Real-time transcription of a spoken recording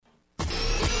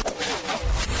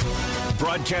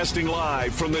Broadcasting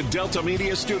live from the Delta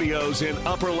Media Studios in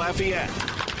Upper Lafayette.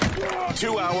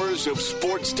 2 hours of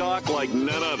sports talk like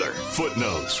none other.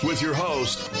 Footnotes with your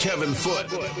host, Kevin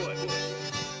Foote.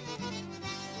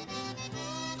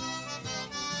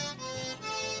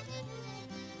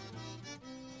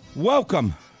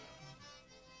 Welcome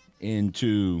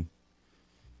into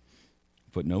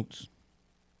Footnotes.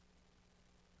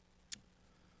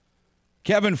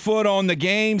 Kevin Foote on the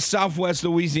game, Southwest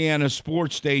Louisiana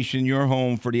Sports Station, your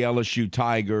home for the LSU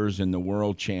Tigers and the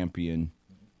world champion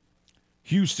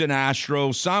Houston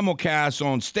Astros. Simulcast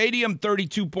on Stadium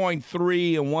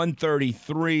 32.3 and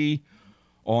 133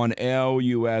 on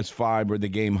LUS Fiber. The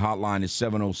game hotline is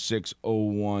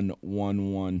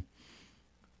 706-0111.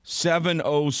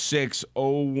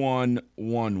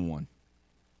 706-0111.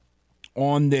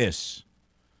 On this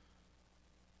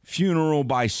funeral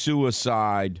by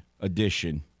suicide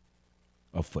edition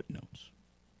of Footnotes.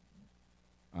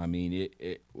 I mean,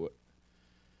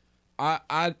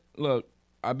 I look,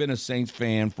 I've been a Saints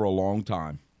fan for a long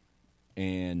time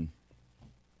and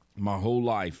my whole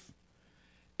life.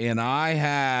 And I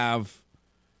have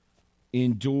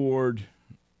endured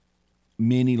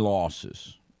many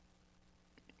losses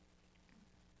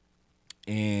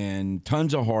and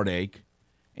tons of heartache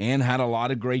and had a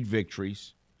lot of great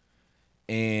victories.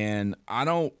 And I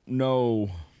don't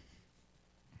know,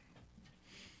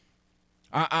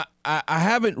 I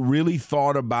haven't really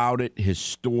thought about it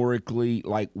historically,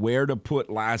 like where to put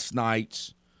last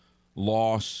night's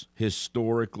loss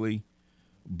historically,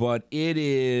 but it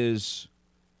is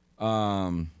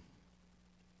it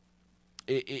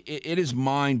is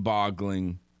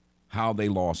mind-boggling how they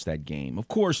lost that game. Of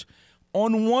course,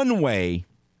 on one way,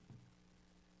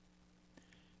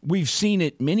 we've seen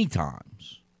it many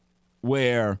times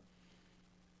where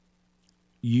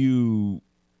you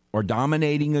are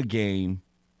dominating a game,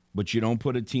 but you don't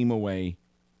put a team away.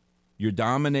 You're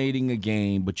dominating a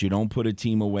game, but you don't put a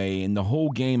team away. And the whole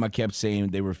game I kept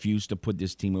saying they refuse to put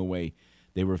this team away.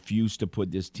 They refuse to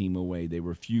put this team away. They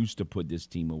refuse to put this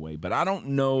team away. But I don't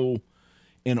know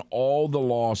in all the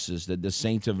losses that the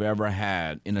Saints have ever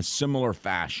had in a similar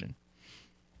fashion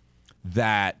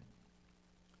that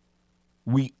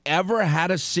we ever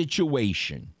had a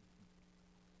situation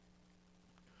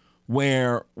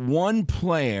where one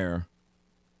player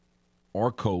or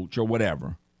coach or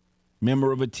whatever,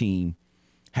 member of a team,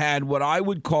 had what I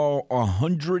would call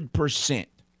 100%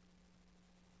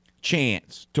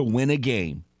 chance to win a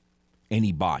game, and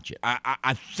he botched it.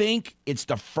 I think it's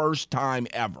the first time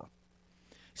ever.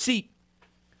 See,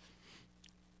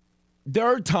 there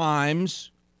are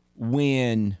times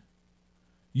when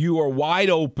you are wide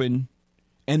open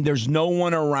and there's no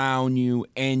one around you,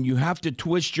 and you have to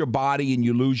twist your body and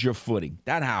you lose your footing.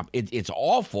 That happens. It's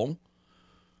awful.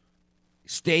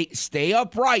 Stay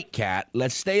upright, Cat.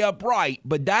 Let's stay upright.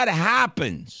 But that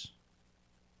happens.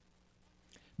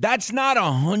 That's not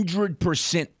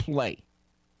 100% play.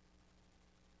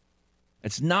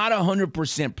 It's not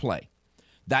 100% play.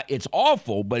 That it's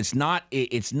awful, but it's not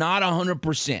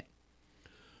 100%.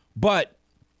 But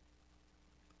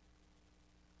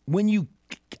when you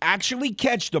actually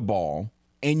catch the ball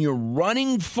and you're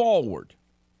running forward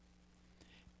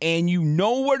and you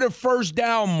know where the first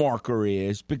down marker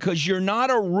is because you're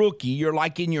not a rookie, you're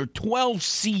like in your 12th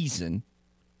season,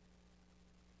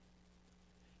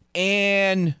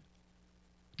 and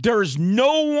there's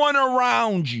no one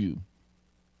around you,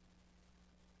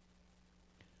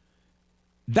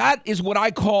 that is what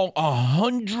I call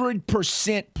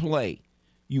 100% play.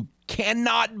 You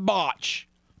cannot botch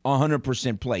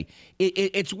 100% play.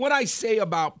 It's what I say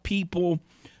about people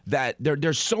that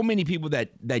there's so many people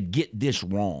that get this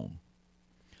wrong.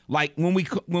 Like when we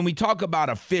talk about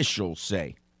officials,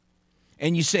 say,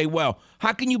 and you say, well,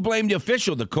 how can you blame the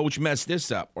official? The coach messed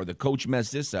this up or the coach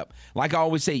messed this up. Like I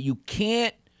always say, you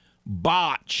can't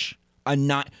botch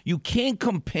you can't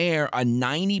compare a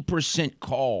 90%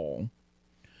 call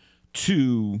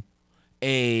to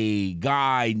a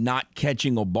guy not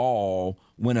catching a ball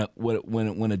when a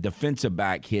defensive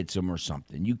back hits him or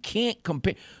something. You can't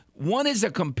compare. One is a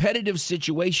competitive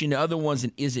situation. The other one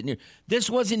isn't near. This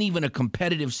wasn't even a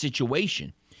competitive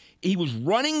situation. He was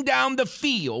running down the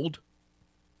field.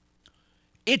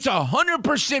 It's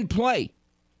 100% play.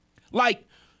 Like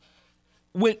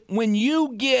when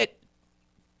you get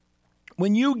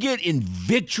in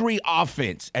victory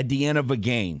offense at the end of a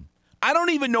game, I don't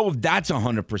even know if that's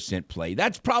 100% play.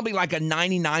 That's probably like a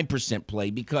 99% play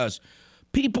because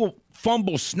people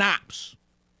fumble snaps.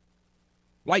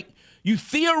 Like, you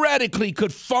theoretically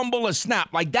could fumble a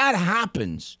snap. Like, that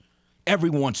happens every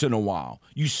once in a while.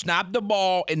 You snap the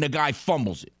ball and the guy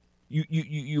fumbles it.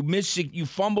 You miss it, you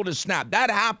fumbled a snap.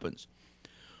 That happens.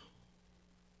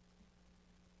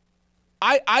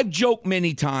 I've joked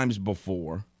many times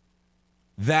before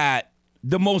that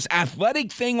the most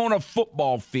athletic thing on a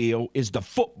football field is the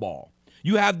football.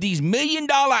 You have these $1 million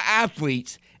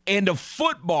athletes, and the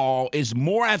football is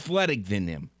more athletic than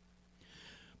them.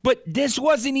 But this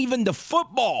wasn't even the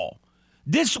football.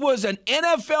 This was an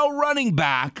NFL running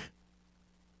back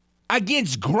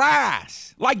against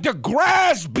grass. Like the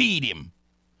grass beat him.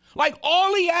 Like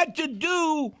all he had to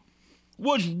do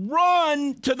was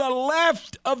run to the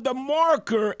left of the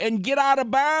marker and get out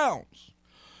of bounds.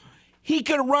 He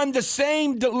could run the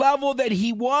same level that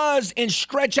he was and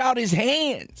stretch out his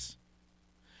hands.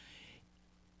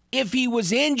 If he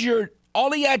was injured,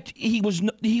 he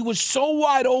was so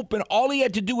wide open, all he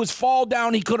had to do was fall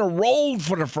down. He could have rolled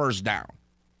for the first down.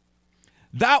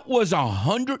 That was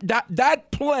that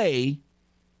play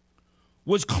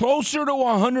was closer to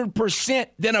 100%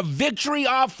 than a victory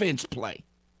offense play.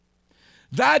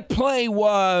 That play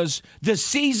was the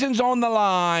season's on the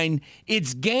line.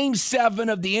 It's Game 7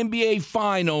 of the NBA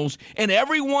Finals, and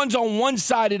everyone's on one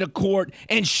side of the court,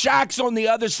 and Shaq's on the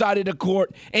other side of the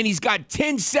court, and he's got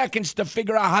 10 seconds to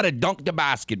figure out how to dunk the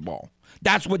basketball.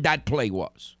 That's what that play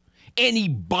was. And he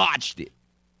botched it.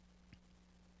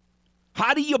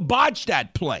 How do you botch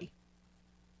that play?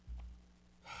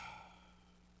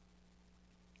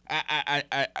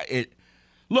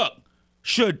 Look.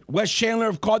 Should Wes Chandler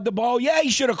have caught the ball? Yeah, he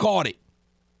should have caught it.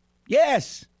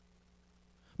 Yes.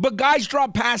 But guys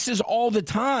drop passes all the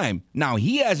time. Now,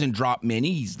 he hasn't dropped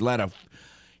many.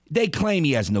 They claim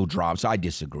he has no drops. I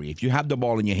disagree. If you have the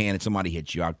ball in your hand and somebody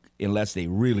hits you, unless they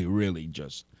really, really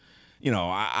just,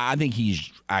 I think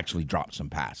he's actually dropped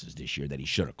some passes this year that he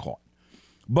should have caught.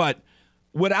 But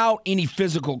without any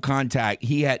physical contact,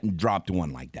 he hadn't dropped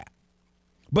one like that.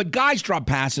 But guys drop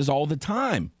passes all the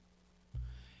time.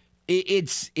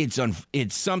 It's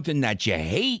something that you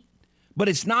hate, but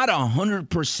it's not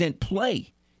 100%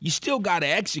 play. You still got to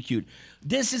execute.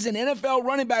 This is an NFL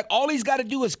running back. All he's got to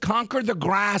do is conquer the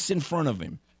grass in front of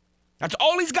him. That's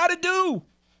all he's got to do.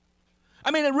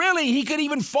 I mean, really, he could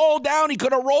even fall down. He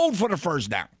could have rolled for the first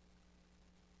down.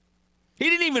 He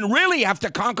didn't even really have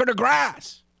to conquer the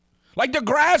grass. Like the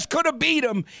grass could have beat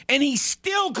him, and he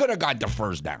still could have got the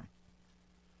first down.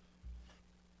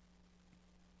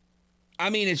 I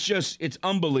mean, it's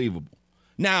unbelievable.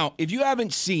 Now, if you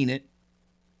haven't seen it,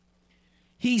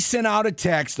 he sent out a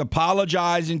text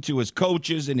apologizing to his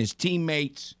coaches and his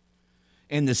teammates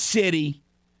and the city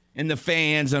and the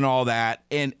fans and all that.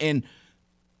 And it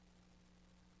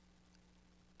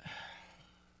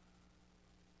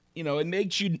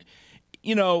makes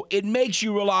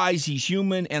you realize he's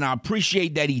human, and I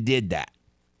appreciate that he did that.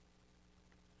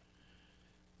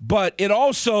 But it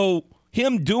also,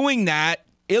 him doing that,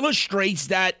 illustrates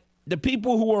that the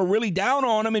people who are really down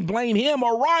on him and blame him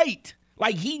are right.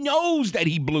 Like, he knows that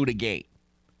he blew the game.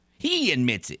 He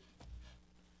admits it.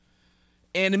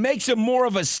 And it makes him more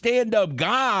of a stand-up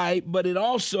guy, but it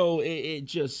also, it's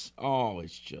just.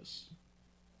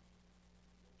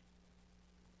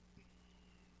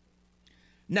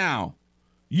 Now,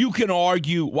 you can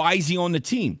argue, why is he on the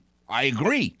team? I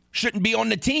agree. Shouldn't be on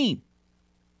the team.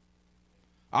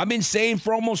 I've been saying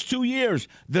for almost 2 years,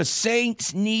 the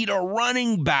Saints need a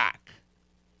running back.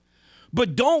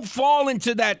 But don't fall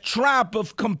into that trap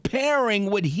of comparing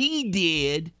what he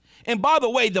did. And by the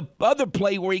way, the other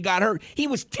play where he got hurt, he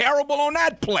was terrible on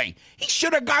that play. He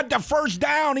should have got the first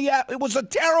down. It was a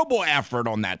terrible effort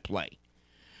on that play.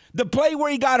 The play where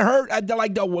he got hurt at the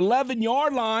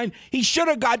 11-yard line, he should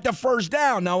have got the first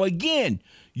down. Now, again,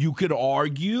 you can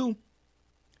argue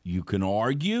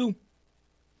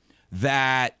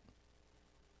that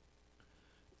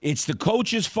it's the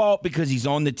coach's fault because he's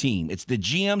on the team. It's the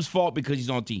GM's fault because he's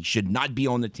on the team. Should not be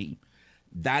on the team.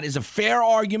 That is a fair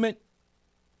argument.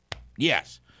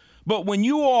 Yes. But when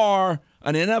you are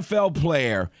an NFL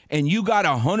player and you got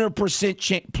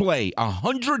 100% play,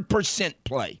 100%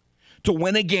 play to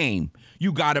win a game,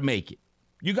 you got to make it.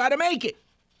 You got to make it.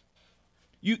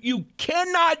 You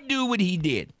cannot do what he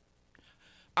did.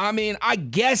 I mean, I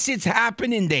guess it's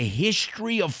happened in the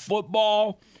history of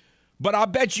football, but I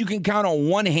bet you can count on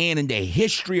one hand in the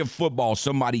history of football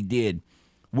somebody did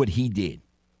what he did.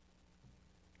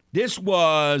 This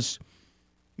was,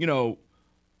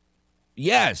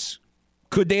 yes.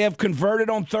 Could they have converted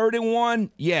on 3rd and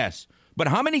 1? Yes. But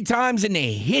how many times in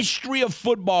the history of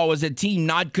football has a team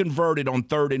not converted on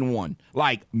 3rd and 1?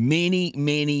 Like many,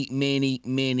 many, many,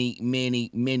 many,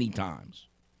 many, many times.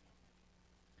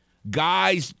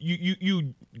 Guys,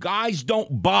 you guys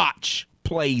don't botch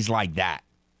plays like that.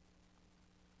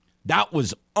 That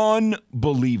was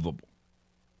unbelievable.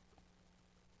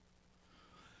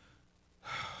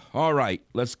 All right,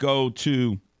 let's go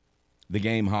to the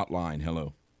game hotline.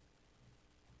 Hello.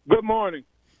 Good morning.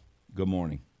 Good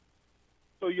morning.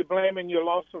 So you're blaming your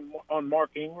loss on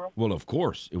Mark Ingram? Well, of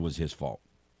course, it was his fault.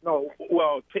 No.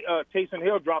 Well, Taysom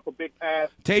Hill dropped a big pass.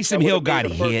 Taysom Hill got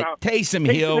hit.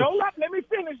 Taysom Hill let me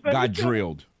finish. got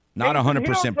drilled. Not 100%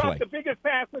 play. Dropped the biggest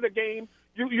pass of the game.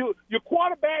 Your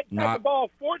quarterback had the ball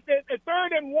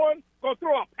third and one, go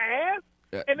throw a pass,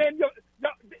 and then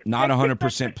not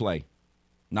 100% play.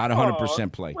 Not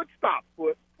 100% play. Stop.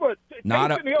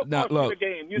 Not Taysom Hill cost you the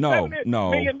game. $70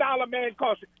 million man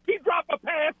cost you. He dropped a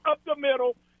pass up the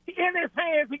middle. In his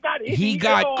hands, he got hit. He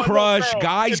got crushed.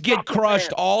 Guys get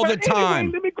crushed all the time.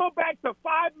 Anyway, let me go back to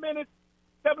 5 minutes,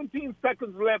 17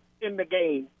 seconds left in the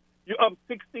game. You're up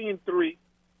 16-3.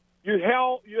 You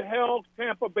held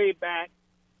Tampa Bay back.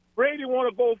 Brady want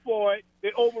to go for it.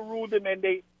 They overruled him, and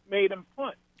they made him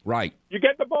punt. Right. You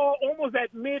get the ball almost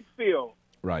at midfield.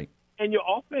 Right. And your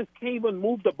offense can't even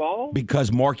move the ball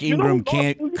because Mark Ingram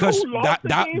can't. Because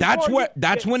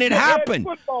that's when it happened.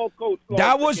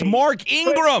 That was Mark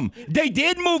Ingram. They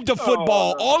did move the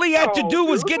football. All he had to do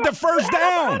was get the first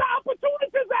down.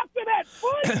 Opportunities after that.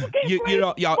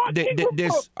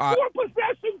 This four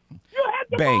possessions. You had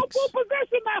the ball full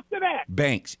possession after that.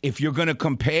 Banks, if you're going to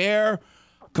compare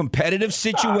competitive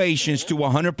situations to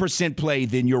 100% play,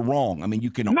 then you're wrong. I mean,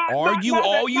 you can argue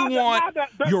all you want.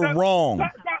 You're wrong.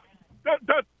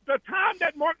 The time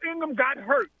that Mark Ingram got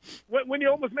hurt when he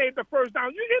almost made the first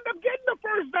down, you ended up getting the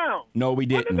first down. No, we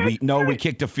didn't. We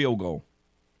kicked a field goal.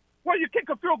 Well, you kick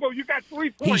a field goal, you got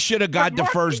 3 points. He should have got the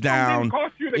first down.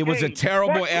 It was a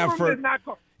terrible effort.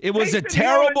 It was a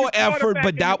terrible effort,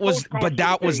 but that was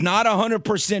not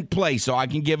 100% play. So I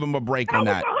can give him a break on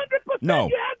that. 100%. No,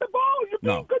 you had the ball. You're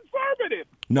being conservative.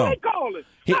 No. Play calling.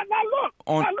 Now look.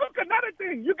 Another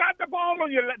thing. You got the ball on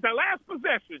the last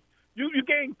possession. You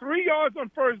gain 3 yards on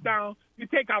first down. You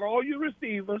take out all your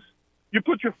receivers. You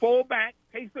put your fullback,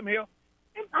 Taysom Hill.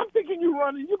 And I'm thinking you're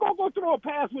going to go throw a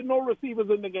pass with no receivers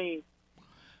in the game.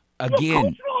 Again.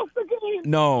 Coach lost the game.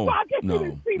 No. So I guess you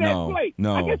didn't see that play.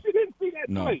 I guess you didn't see that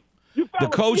play. The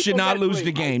coach should not lose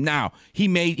the game. Now, he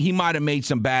might have made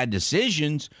some bad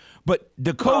decisions, but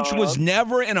the coach was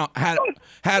never had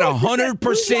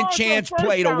 100% chance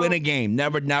play to win a game.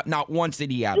 Never, not once did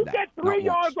he have that. You get 3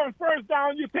 yards on first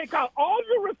down. You take out all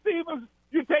your receivers.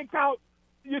 You take out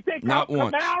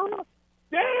Kamara.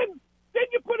 Then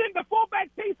you put in the fullback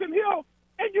Taysom Hill,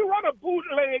 and you run a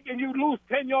bootleg, and you lose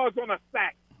 10 yards on a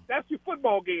sack. That's your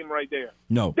football game right there.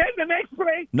 No. Then the next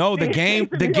play. No, the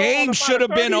game should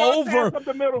have been over.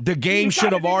 The game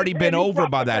should have already been over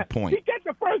by that point. You get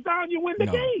the first down, you win the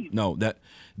game. No,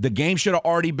 the game should have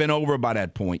already been over by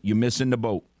that point. You're missing the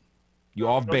boat. You're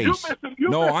off base.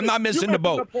 I'm not missing the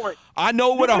boat. I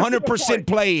know what 100%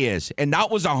 play is, and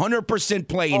that was 100%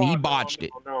 play, and he botched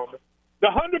it. The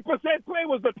 100% play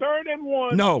was the 3rd and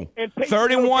 1. No,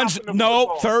 third and ones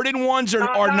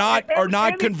are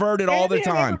not converted all the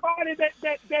time. Everybody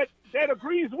that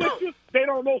agrees with you, they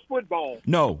don't know football.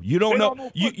 No, you don't know.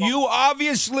 You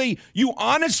honestly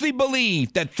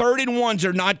believe that 3rd and 1s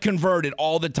are not converted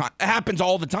all the time. It happens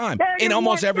all the time in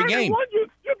almost every game.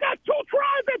 You got 2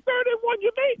 tries at 3rd and 1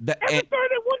 you made. Every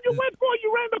 3rd and 1 you went for,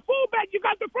 you ran the fullback, you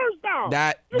got the first down.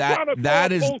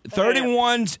 That is 3rd and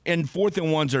 1s and 4th and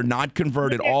 1s are not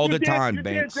converted all the time,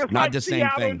 Banks. Not the same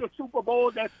thing. The Super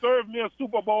Bowl that served me a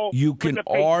Super Bowl. You can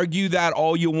argue that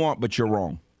all you want, but you're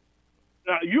wrong.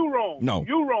 You wrong. No.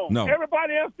 You wrong. No.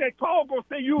 Everybody else that called going to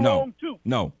say you wrong, too.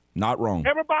 No, not wrong.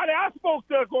 Everybody I spoke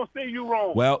to is going to say you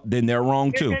wrong. Well, then they're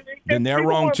wrong, too. Then they're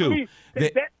wrong, too.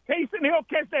 Taysom Hill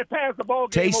catch that pass the ball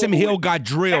game. Taysom Hill got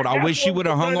drilled. I wish he would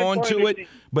have hung on to it,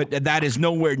 but that is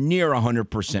nowhere near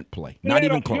 100% play. Not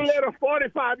even close. You let a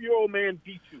 45-year-old man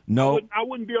beat you. No. I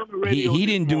wouldn't be on the radio. He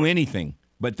didn't do anything,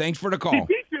 but thanks for the call. He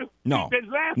beat you. No.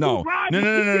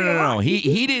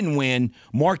 He didn't win.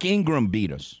 Mark Ingram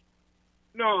beat us.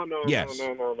 No. Yes.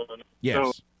 No.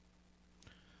 Yes.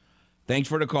 Thanks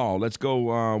for the call. Let's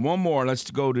go one more.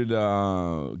 Let's go to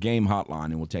the game hotline,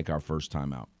 and we'll take our first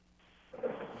time out.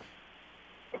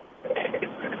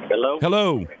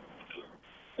 Hello.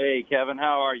 Hey, Kevin.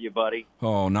 How are you, buddy?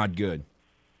 Oh, not good.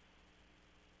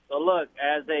 So, look,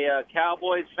 as a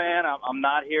Cowboys fan, I'm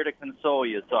not here to console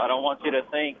you, so I don't want you to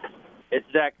think it's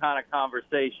that kind of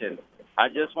conversation. I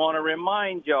just want to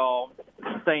remind y'all,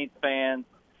 Saints fans,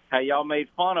 how y'all made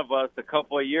fun of us a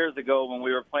couple of years ago when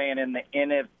we were playing in the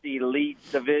NFC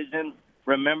Leeds division.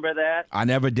 Remember that? I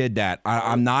never did that.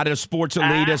 I'm not a sports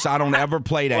elitist. I don't ever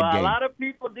play that game. A lot of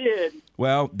people did.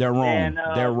 Well, they're wrong.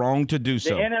 They're wrong to do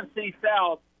so. The NFC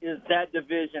South is that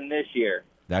division this year.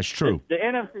 That's true. The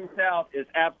NFC South is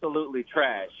absolutely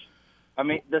trash. I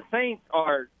mean, the Saints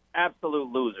are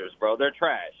absolute losers, bro. They're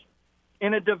trash.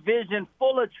 In a division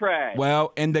full of trash.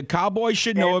 Well, and the Cowboys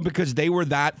should know it because they were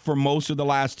that for most of the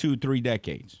last 2-3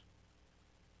 decades.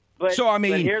 So I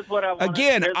mean, here's what I wanna,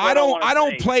 again, here's I what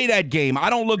don't play that game.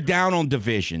 I don't look down on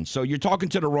division. So you're talking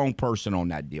to the wrong person on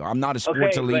that deal. I'm not a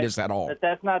sports elitist at all. But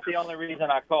that's not the only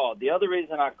reason I called. The other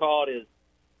reason I called is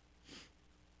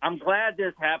I'm glad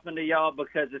this happened to y'all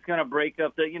because it's going to break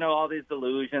up all these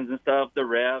delusions and stuff, the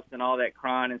refs and all that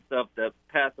crying and stuff to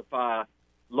pacify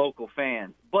local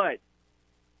fans. But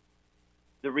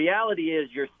the reality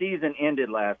is your season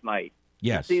ended last night.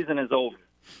 Yes. Your season is over.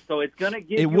 So it's going to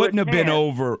give you It wouldn't a have been chance.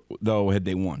 over, though, had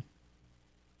they won.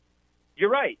 You're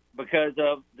right, because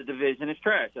of the division is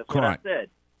trash. That's Correct. what I said.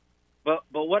 But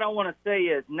what I want to say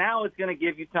is now it's going to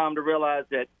give you time to realize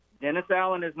that Dennis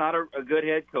Allen is not a good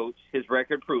head coach. His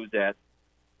record proves that.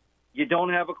 You don't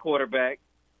have a quarterback.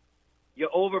 You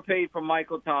overpaid for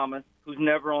Michael Thomas, who's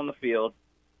never on the field.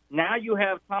 Now you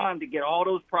have time to get all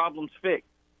those problems fixed,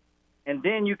 and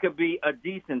then you could be a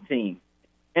decent team.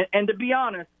 And to be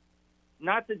honest,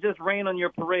 not to just rain on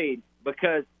your parade,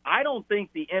 because I don't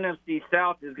think the NFC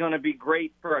South is going to be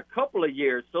great for a couple of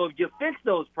years. So if you fix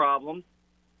those problems,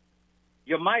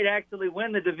 you might actually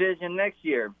win the division next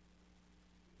year.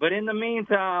 But in the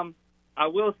meantime, I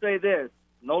will say this.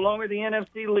 No longer the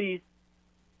NFC least.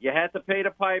 You had to pay the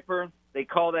piper. They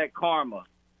call that karma.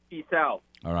 Peace out.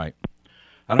 All right.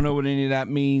 I don't know what any of that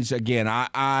means. Again,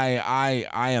 I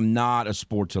am not a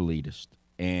sports elitist,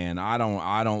 and I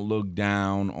don't look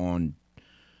down on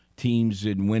teams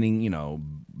in winning,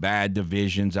 bad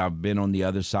divisions. I've been on the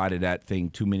other side of that thing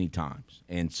too many times.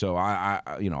 And so I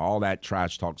all that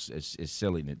trash talk is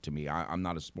silly to me. I'm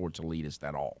not a sports elitist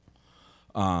at all.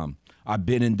 I've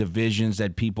been in divisions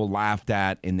that people laughed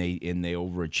at and they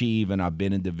overachieve, and I've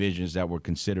been in divisions that were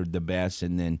considered the best,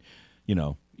 and then,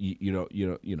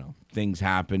 things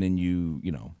happen, and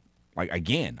like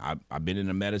again, I've been in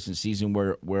a medicine season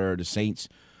where the Saints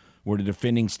were the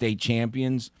defending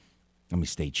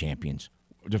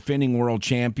defending world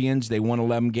champions. They won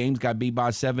 11 games, got beat by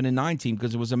a 7-9 team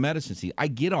because it was a medicine season. I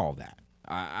get all that.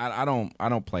 I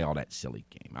don't play all that silly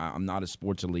game. I'm not a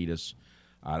sports elitist.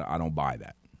 I don't buy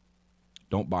that.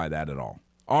 Don't buy that at all.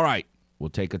 All right, we'll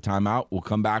take a timeout. We'll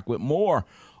come back with more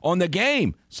on The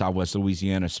Game. Southwest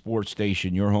Louisiana Sports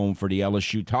Station, your home for the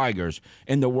LSU Tigers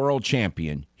and the world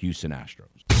champion Houston Astros.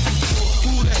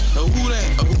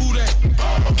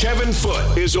 Kevin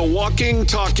Foote is a walking,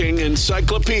 talking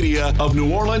encyclopedia of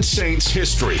New Orleans Saints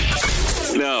history.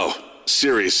 No,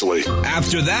 seriously.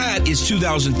 After that is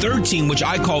 2013, which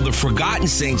I call the Forgotten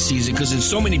Saints season, because in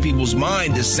so many people's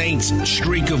mind, the Saints'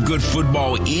 streak of good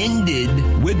football ended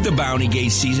with the Bounty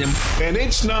Gate season. And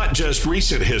it's not just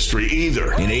recent history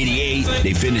either. In 88,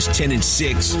 they finished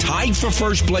 10-6, tied for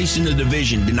first place in the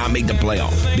division, did not make the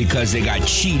playoff because they got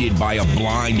cheated by a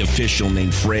blind official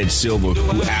named Fred Silver,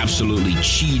 who absolutely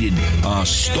cheated,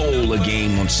 stole a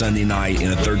game on Sunday night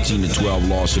in a 13-12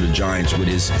 loss to the Giants with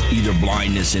his either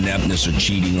blindness, ineptness, or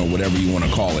cheating, or whatever you want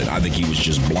to call it. I think he was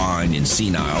just blind and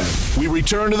senile. We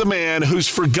return to the man who's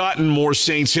forgotten more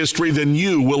Saints history than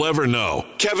you will ever know.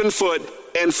 Kevin Foote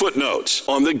and Footnotes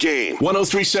on The Game.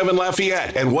 103.7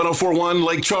 Lafayette and 104.1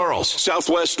 Lake Charles,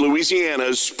 Southwest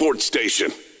Louisiana's sports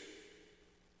station.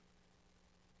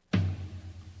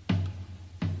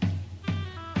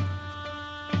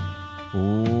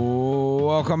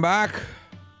 Welcome back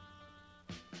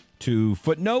to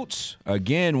Footnotes.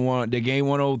 Again, The Game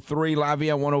 103,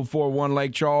 Lafayette 104.1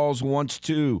 Lake Charles wants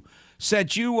to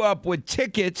set you up with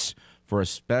tickets for a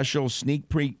special sneak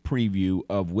peek preview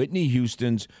of Whitney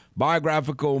Houston's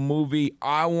biographical movie,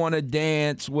 I Want to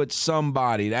Dance with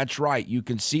Somebody. That's right. You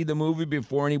can see the movie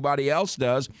before anybody else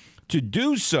does. To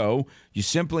do so, you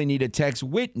simply need to text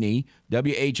Whitney,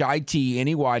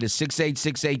 WHITNEY, to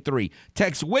 68683.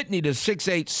 Text Whitney to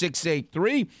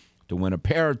 68683 to win a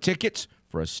pair of tickets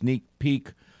for a sneak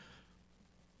peek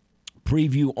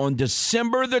preview on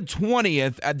December the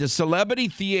 20th at the Celebrity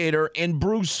Theater in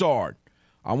Broussard.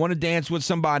 I Want to Dance with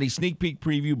Somebody sneak peek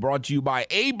preview brought to you by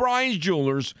A. Bryant's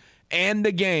Jewelers and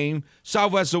The Game,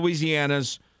 Southwest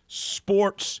Louisiana's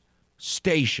sports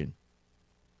station.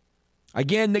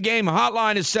 Again, The Game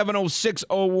hotline is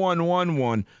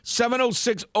 706-0111,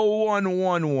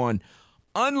 706-0111.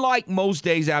 Unlike most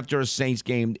days after a Saints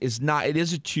game, it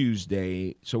is a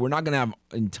Tuesday, so we're not going to have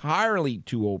entirely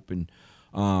two open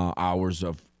hours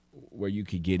of where you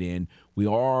could get in. We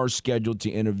are scheduled to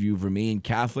interview Vermilion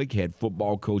Catholic head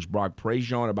football coach Brock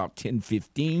Prejean about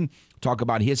 10:15. Talk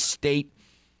about his state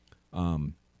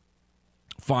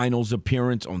finals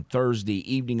appearance on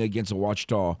Thursday evening against a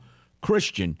Ouachita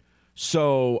Christian.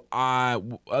 So,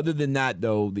 other than that,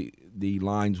 though, the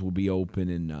lines will be open.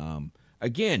 And,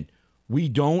 again, we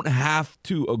don't have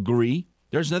to agree.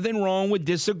 There's nothing wrong with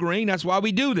disagreeing. That's why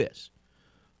we do this.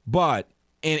 But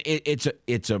it's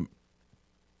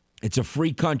a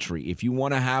free country. If you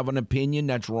want to have an opinion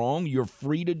that's wrong, you're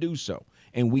free to do so.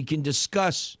 And we can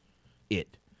discuss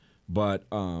it. But,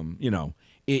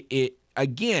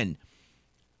 again,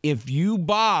 if you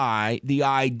buy the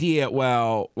idea,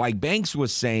 well, like Banks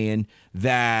was saying,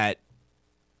 that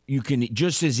you can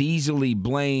just as easily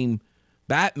blame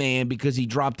Batman because he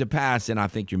dropped a pass, and I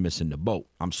think you're missing the boat.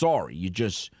 I'm sorry.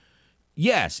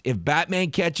 Yes, if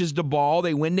Batman catches the ball,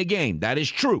 they win the game. That is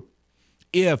true.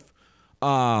 If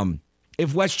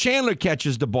Wes Chandler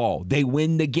catches the ball, they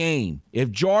win the game.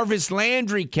 If Jarvis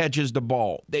Landry catches the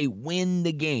ball, they win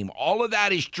the game. All of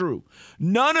that is true.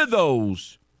 None of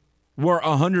those were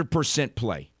 100%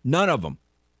 play. None of them.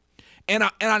 And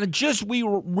I just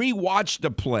rewatched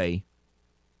the play.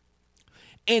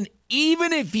 And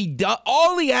even if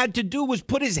all he had to do was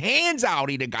put his hands out,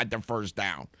 he'd have got the first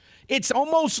down. It's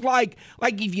almost like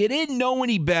if you didn't know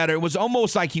any better, it was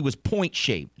almost like he was point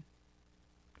shaving.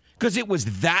 Because it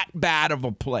was that bad of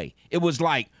a play. It was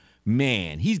like,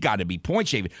 man, he's got to be point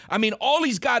shaving. I mean, all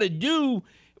he's got to do,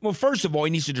 well, first of all,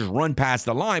 he needs to just run past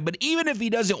the line. But even if he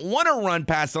doesn't want to run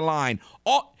past the line,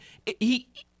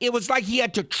 it was like he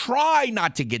had to try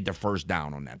not to get the first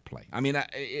down on that play. I mean,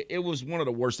 it was one of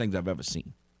the worst things I've ever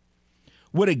seen.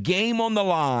 With a game on the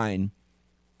line.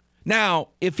 Now,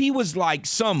 if he was like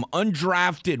some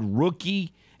undrafted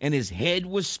rookie and his head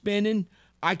was spinning,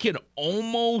 I could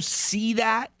almost see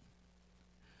that.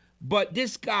 But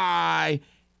this guy,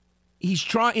 his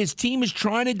team is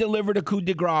trying to deliver the coup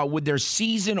de grace with their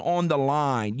season on the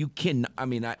line.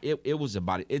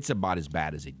 It's about as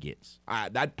bad as it gets.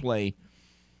 That play.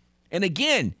 And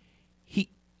again,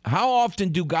 how often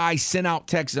do guys send out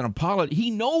texts and apologize?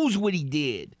 He knows what he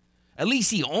did. At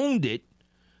least he owned it.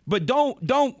 But do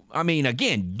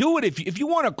it if you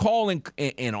want to call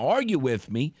and argue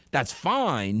with me, that's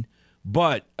fine.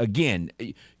 But again,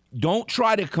 don't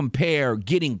try to compare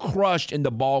getting crushed and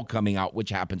the ball coming out, which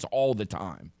happens all the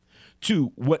time,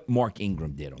 to what Mark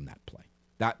Ingram did on that play.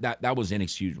 That was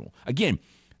inexcusable. Again,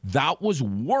 that was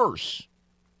worse.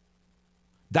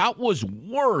 That was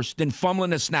worse than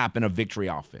fumbling a snap in a victory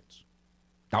offense.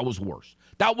 That was worse.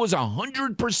 That was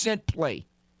 100% play.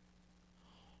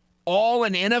 All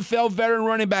an NFL veteran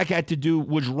running back had to do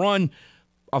was run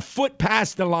a foot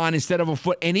past the line instead of a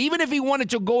foot. And even if he wanted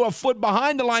to go a foot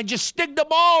behind the line, just stick the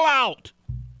ball out.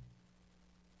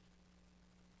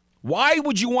 Why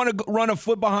would you want to run a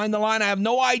foot behind the line? I have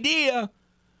no idea.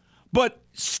 But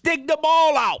stick the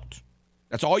ball out.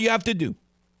 That's all you have to do.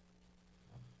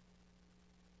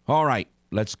 All right,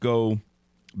 let's go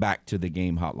back to the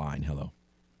game hotline. Hello.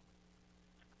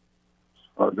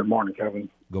 Good morning, Kevin.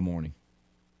 Good morning.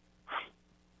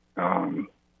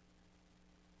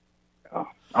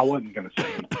 I wasn't going to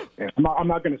say anything. I'm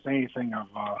not going to say anything of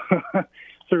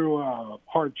through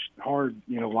hard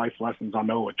life lessons. I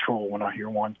know a troll when I hear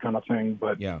one kind of thing,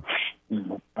 but yeah.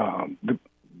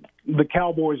 The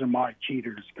Cowboys are my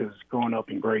cheaters because growing up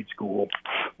in grade school,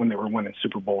 when they were winning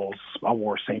Super Bowls, I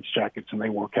wore Saints jackets and they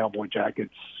wore Cowboy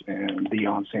jackets and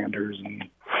Deion Sanders, and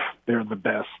they're the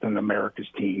best in America's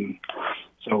team.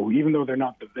 So even though they're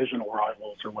not divisional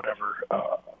rivals or whatever,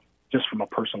 just from a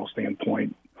personal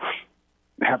standpoint,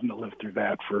 having to live through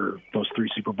that for those 3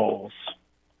 Super Bowls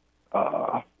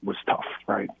was tough,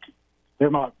 right?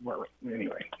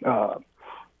 Anyway,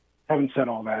 having said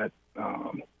all that,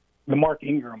 the Mark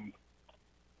Ingram,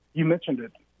 you mentioned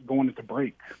it going into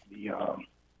break, the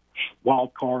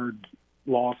wild card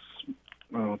loss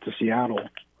to Seattle.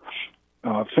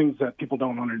 Things that people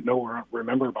don't know or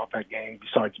remember about that game,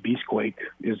 besides Beastquake,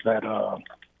 is that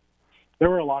there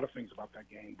were a lot of things about that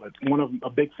game. But a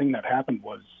big thing that happened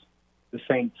was the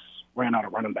Saints ran out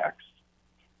of running backs,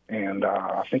 and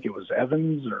I think it was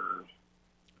Evans or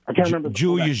I can't remember.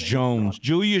 Julius Jones.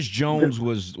 Julius Jones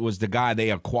was the guy they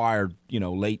acquired,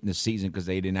 late in the season because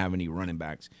they didn't have any running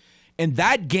backs. And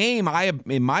that game,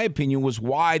 in my opinion, was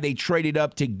why they traded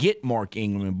up to get Mark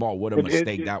Ingram and ball. What a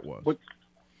mistake that was.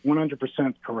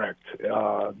 100% correct.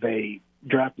 They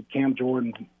drafted Cam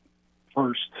Jordan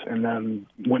first and then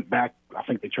went back. I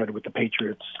think they traded with the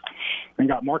Patriots and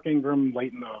got Mark Ingram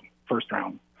late in the first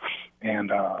round.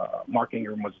 And Mark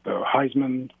Ingram was the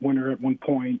Heisman winner at one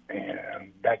point,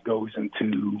 and that goes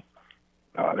into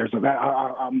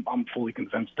I'm fully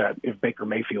convinced that if Baker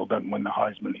Mayfield doesn't win the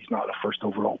Heisman, he's not a first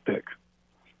overall pick.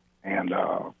 And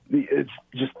it's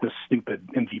just this stupid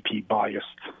MVP biased,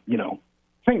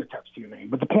 thing attached to your name.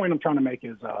 But the point I'm trying to make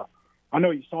is I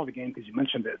know you saw the game because you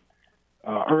mentioned it.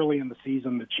 early in the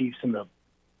season, the Chiefs and the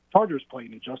Chargers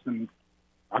played, and Justin,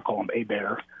 I call him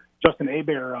A-Bear. Justin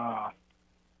A-Bear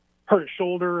hurt his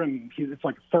shoulder, and it's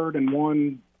like 3rd and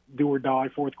 1, do or die,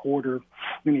 fourth quarter.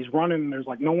 And he's running, and there's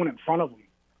like no one in front of him.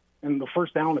 And the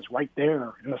first down is right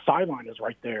there, and the sideline is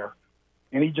right there.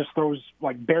 And he just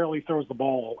barely throws the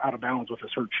ball out of bounds with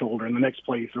his hurt shoulder. And the next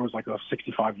play, he throws like a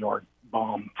 65-yard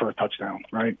bomb for a touchdown,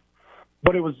 right?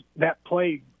 But it was that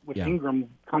play with Ingram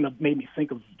kind of made me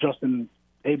think of Justin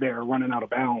A-Bear running out of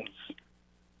bounds,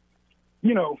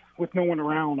 with no one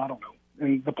around. I don't know.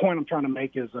 And the point I'm trying to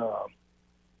make is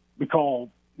we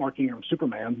call Mark Ingram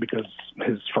Superman because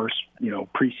his first,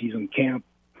 preseason camp,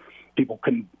 people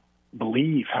couldn't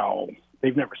believe how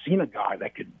they've never seen a guy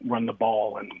that could run the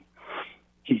ball, and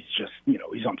he's just,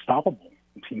 he's unstoppable.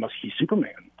 He's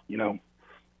Superman,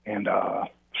 And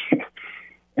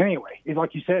anyway,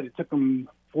 like you said, it took him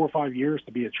 4 or 5 years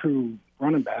to be a true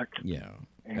running back. Yeah,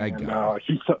 and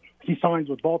he signs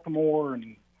with Baltimore,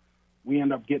 and we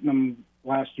end up getting him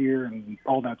last year and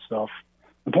all that stuff.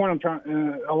 The point I'm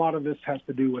trying, a lot of this has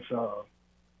to do with,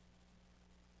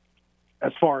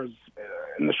 as far as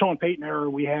in the Sean Payton era,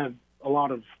 we had a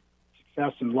lot of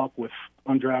success and luck with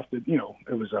undrafted.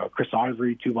 It was Chris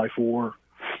Ivory, 2x4,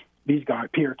 these guys,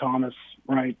 Pierre Thomas,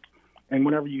 right? And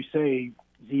whenever you say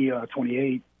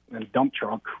Z28 and dump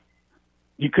truck,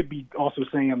 you could be also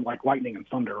saying like lightning and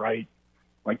thunder, right?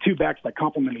 Like two backs that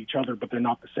complement each other, but they're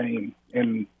not the same.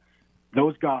 And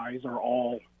those guys are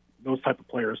all those type of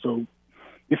players. So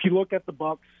if you look at the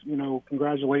Bucks,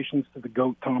 congratulations to the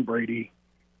GOAT, Tom Brady.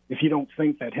 If you don't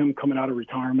think that him coming out of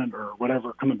retirement or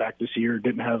whatever, coming back this year,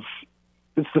 didn't have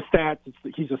 – it's the stats.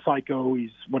 He's a psycho.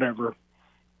 He's whatever.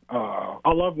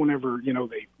 I love whenever,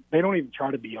 they don't even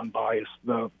try to be unbiased.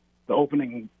 The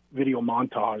opening video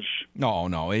montage.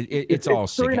 No, it's all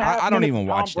sick. I don't even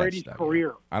watch that stuff.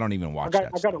 Career. I don't even watch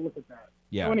that I got to look at that.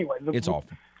 Yeah, so anyway, it's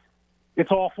awful.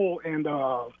 It's awful, and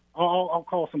I'll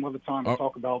call some other time and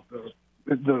talk about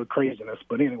the craziness.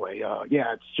 But anyway,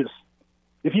 it's just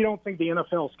if you don't think the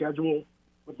NFL schedule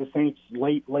with the Saints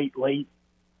late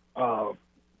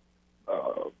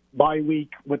bye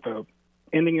week with the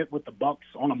ending it with the Bucks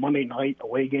on a Monday night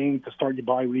away game to start your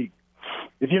bye week,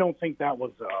 if you don't think that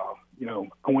was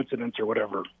coincidence or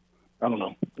whatever, I don't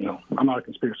know. I'm not a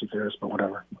conspiracy theorist, but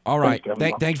whatever. All right,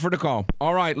 thanks for the call.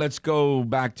 All right, let's go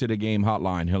back to the game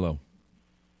hotline. Hello.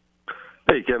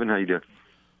 Hey, Kevin, how you doing?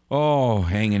 Oh,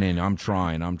 hanging in. I'm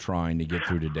trying to get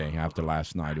through today. After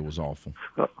last night, it was awful.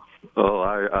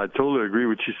 I totally agree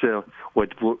with you, what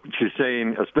you're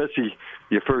saying, especially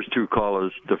your first two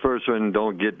callers. The first one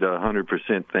don't get the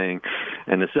 100% thing,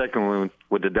 and the second one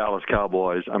with the Dallas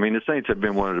Cowboys. I mean, the Saints have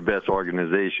been one of the best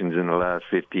organizations in the last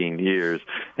 15 years,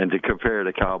 and to compare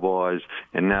the Cowboys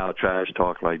and now trash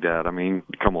talk like that, I mean,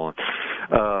 come on.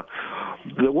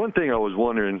 The one thing I was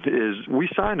wondering is we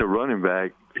signed a running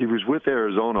back. He was with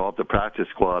Arizona off the practice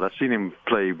squad. I've seen him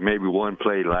play maybe one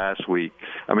play last week.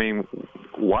 I mean,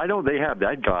 why don't they have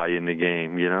that guy in the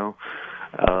game,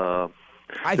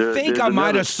 I think I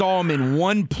might have saw him in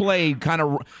one play.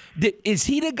 Is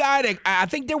he the guy that I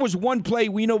think there was one play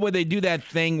where they do that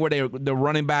thing where the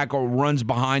running back or runs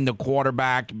behind the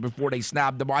quarterback before they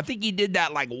snap the ball. I think he did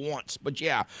that like once. But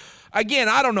yeah, again,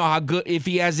 I don't know how good if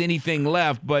he has anything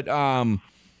left. But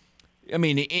I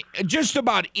mean, just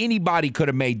about anybody could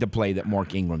have made the play that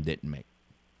Mark Ingram didn't make.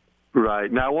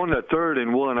 Right. Now, on the 3rd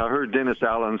and 1, I heard Dennis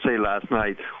Allen say last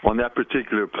night on that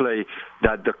particular play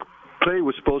that the play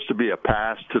was supposed to be a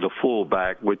pass to the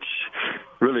fullback, which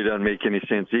really doesn't make any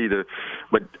sense either.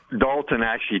 But Dalton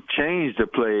actually changed the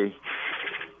play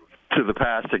to the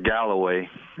pass to Galloway.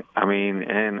 I mean,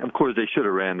 and of course they should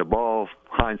have ran the ball.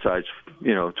 Hindsight's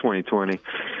 20/20.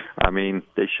 I mean,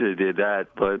 they should have did that.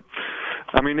 But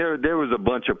I mean, there was a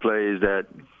bunch of plays that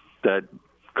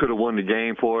could have won the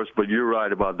game for us, but you're right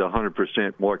about the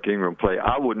 100% Mark Ingram play.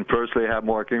 I wouldn't personally have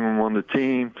Mark Ingram on the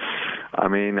team. I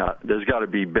mean, there's got to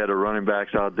be better running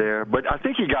backs out there. But I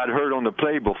think he got hurt on the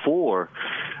play before,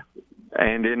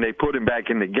 and then they put him back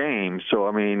in the game. So,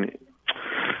 I mean,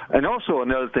 and also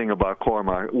another thing about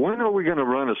Carmichael, when are we going to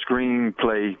run a screen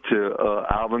play to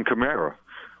Alvin Kamara?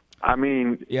 I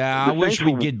mean, yeah, I wish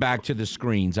we'd get back to the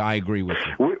screens. I agree with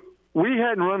you. We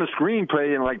hadn't run a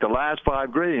screenplay in like the last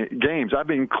 5 games. I've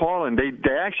been calling. They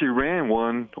actually ran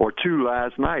one or two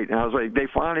last night, and I was like, they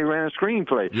finally ran a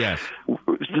screenplay. Yes.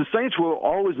 The Saints were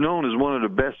always known as one of the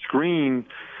best screen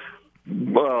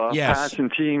passing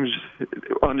teams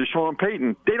under Sean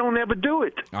Payton. They don't ever do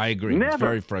it. I agree. Never. It's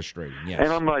very frustrating. Yes.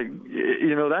 And I'm like,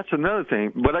 that's another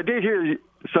thing. But I did hear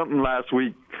something last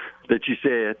week that you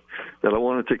said that I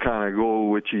wanted to kind of go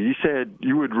with you. You said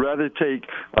you would rather take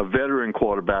a veteran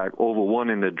quarterback over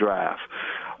one in the draft.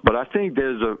 But I think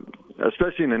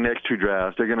especially in the next two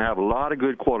drafts, they're going to have a lot of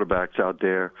good quarterbacks out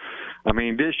there. I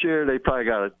mean, this year they probably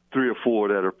got 3 or 4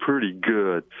 that are pretty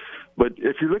good. But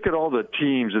if you look at all the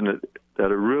teams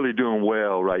that are really doing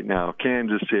well right now,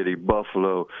 Kansas City,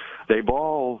 Buffalo, they've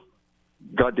all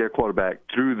got their quarterback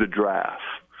through the draft.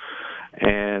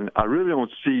 And I really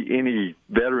don't see any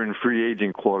veteran free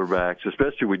agent quarterbacks,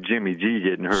 especially with Jimmy G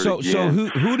getting hurt again. So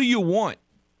who do you want?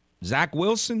 Zach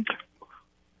Wilson?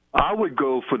 I would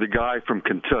go for the guy from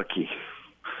Kentucky.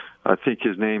 I think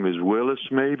his name is Willis,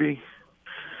 maybe.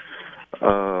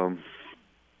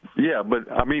 Yeah, but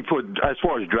I mean, as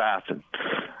far as drafting,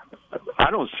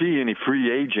 I don't see any free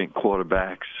agent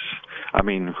quarterbacks. I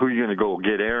mean, who are you going to go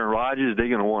get? Aaron Rodgers? They're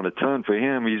going to want a ton for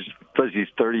him. He's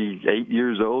 38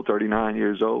 years old, 39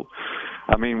 years old.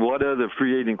 I mean, what other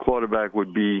free agent quarterback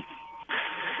would be,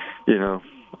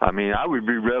 I mean, I would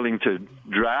be willing to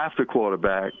draft a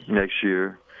quarterback next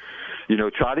year.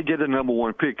 Try to get a number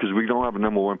 1 pick because we don't have a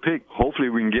number 1 pick. Hopefully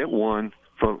we can get one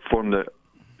from the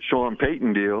Sean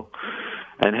Payton deal.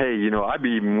 And, hey, I'd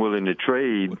be even willing to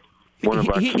trade one of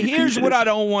our Here's what I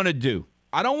don't want to do.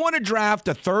 I don't want to draft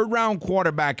a third-round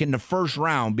quarterback in the first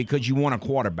round because you want a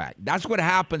quarterback. That's what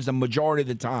happens the majority of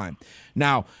the time.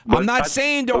 Now, I'm not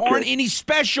saying there aren't any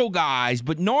special guys,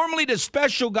 but normally the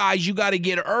special guys you got to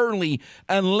get early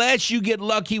unless you get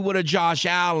lucky with a Josh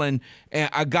Allen,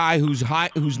 a guy who's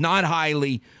not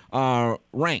highly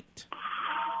ranked.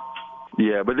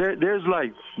 Yeah, but there's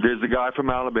the guy from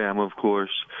Alabama, of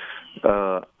course.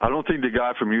 I don't think the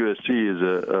guy from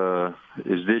USC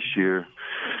is this year,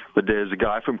 but there's a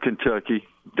guy from Kentucky,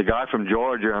 the guy from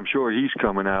Georgia. I'm sure he's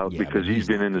coming out because he's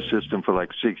been in the system for like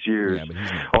 6 years.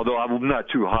 Yeah, although I'm not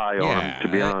too high on him, to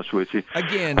be honest with you.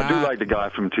 Again, I do like the guy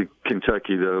from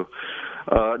Kentucky, though.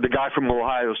 The guy from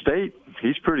Ohio State,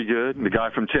 he's pretty good. The guy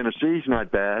from Tennessee's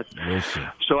not bad.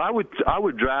 So I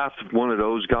would draft one of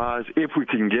those guys if we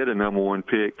can get a number 1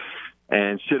 pick.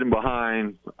 And sitting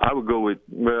behind, I would go with,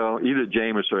 either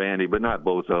Jameis or Andy, but not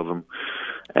both of them.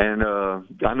 And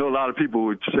I know a lot of people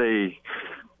would say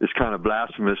it's kind of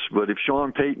blasphemous, but if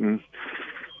Sean Payton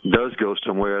does go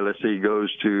somewhere, let's say he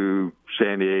goes to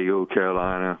San Diego,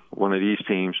 Carolina, one of these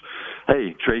teams,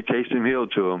 hey, trade Taysom Hill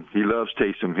to him. He loves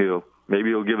Taysom Hill.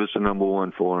 Maybe he'll give us a number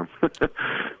 1 for him.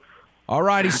 All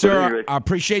righty, sir. Anyway, I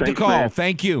appreciate the call. Man.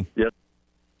 Thank you. Yep.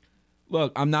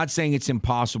 Look, I'm not saying it's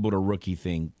impossible the rookie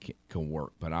thing can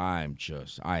work, but I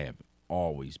have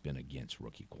always been against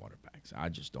rookie quarterbacks. I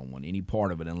just don't want any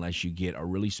part of it unless you get a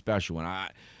really special one.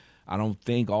 I don't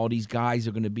think all these guys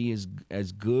are going to be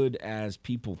as good as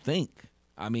people think.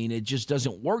 I mean, it just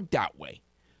doesn't work that way.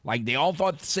 Like they all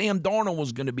thought Sam Darnold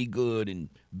was going to be good and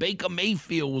Baker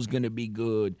Mayfield was going to be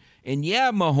good. And,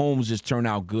 yeah, Mahomes has turned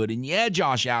out good. And, yeah,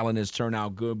 Josh Allen has turned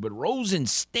out good. But Rosen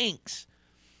stinks.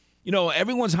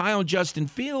 Everyone's high on Justin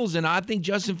Fields, and I think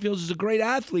Justin Fields is a great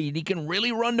athlete. He can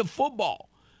really run the football.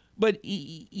 But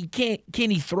he can't.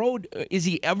 Can he throw? Is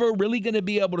he ever really going to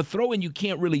be able to throw? And you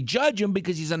can't really judge him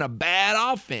because he's in a bad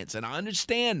offense, and I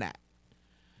understand that.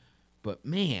 But,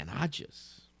 man,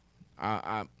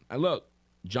 I look,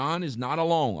 John is not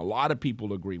alone. A lot of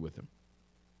people agree with him.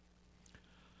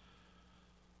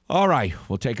 All right,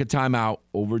 we'll take a timeout.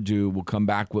 Overdue. We'll come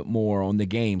back with more on The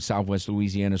Game, Southwest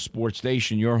Louisiana Sports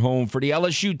Station, your home for the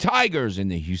LSU Tigers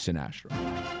and the Houston Astros.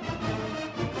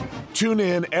 Tune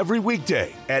in every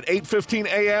weekday at 8:15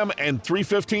 a.m. and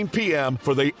 3:15 p.m.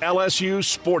 for the LSU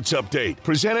Sports Update,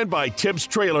 presented by Tibbs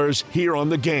Trailers here on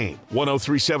The Game.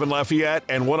 103.7 Lafayette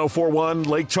and 104.1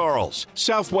 Lake Charles,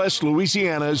 Southwest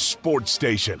Louisiana's sports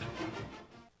station.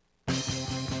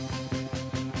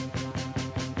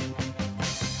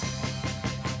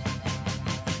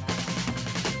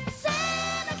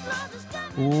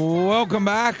 Welcome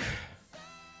back.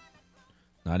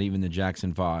 Not even the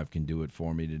Jackson 5 can do it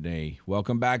for me today.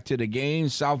 Welcome back to The Game,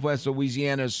 Southwest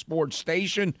Louisiana's sports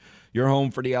station, your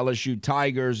home for the LSU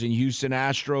Tigers and Houston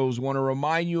Astros. Want to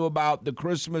remind you about the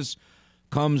Christmas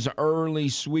Comes Early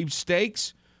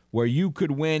sweepstakes, where you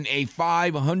could win a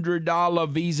 $500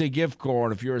 Visa gift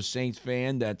card if you're a Saints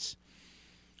fan that's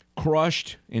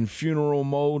crushed in funeral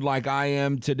mode like I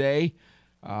am today.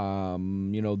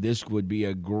 This would be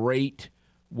a great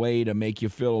way to make you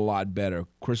feel a lot better.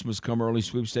 Christmas Come Early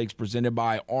sweepstakes presented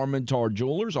by Armentar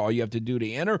Jewelers. All you have to do to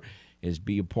enter is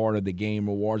be a part of the Game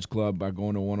Rewards Club by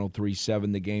going to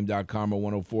 1037thegame.com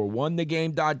or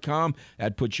 1041thegame.com.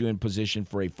 That puts you in position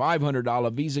for a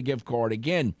 $500 Visa gift card.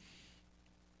 Again,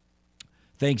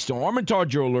 thanks to Armentar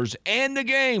Jewelers and The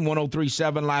Game,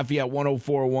 1037 Lafayette,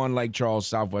 1041 Lake Charles,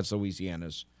 Southwest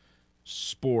Louisiana's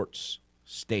sports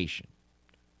station.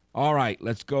 All right,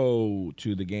 let's go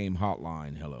to the game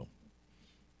hotline. Hello.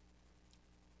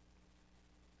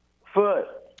 Foot.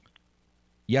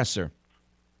 Yes, sir.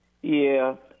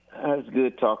 Yeah, it's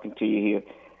good talking to you here.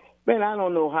 Man, I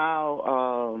don't know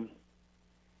how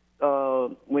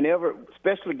whenever,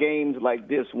 especially games like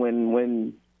this,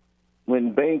 when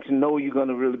Banks know you're going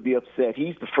to really be upset,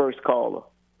 he's the first caller.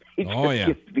 He just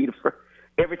gets to be the first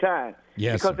every time.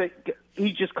 Yes, because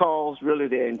he just calls really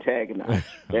to antagonize.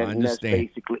 And that's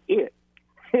basically it.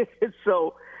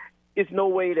 So it's no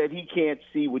way that he can't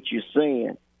see what you're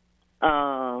saying.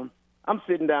 I'm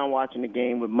sitting down watching the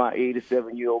game with my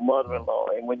 87-year-old mother-in-law,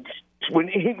 and when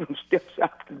Ingram steps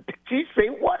out, she say,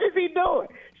 "What is he doing?"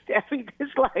 I mean,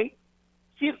 it's like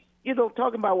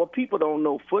talking about what people don't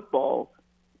know football.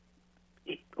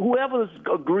 Whoever's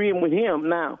agreeing with him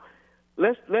now,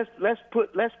 let's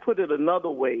put it another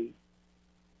way.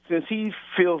 Since he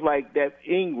feels like that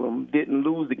Ingram didn't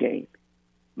lose the game,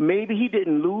 maybe he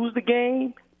didn't lose the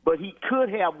game, but he could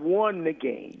have won the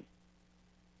game.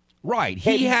 Right.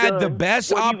 He had the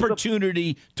best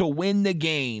opportunity to win the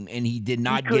game, and he did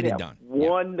not get it done.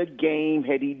 Won the game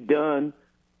had he done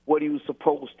what he was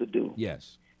supposed to do.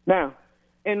 Yes. Now,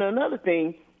 and another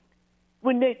thing,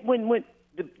 when the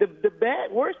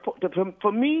worst part,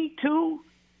 for me too,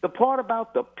 the part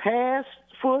about the pass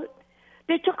foot,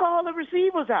 they took all the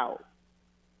receivers out.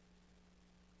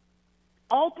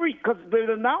 All three, because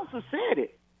the announcer said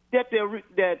it,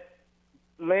 that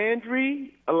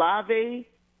Landry, Olave,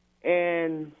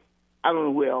 and I don't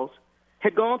know who else,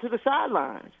 had gone to the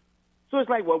sidelines. So it's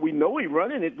like, well, we know he's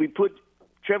running it. We put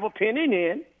Trevor Penning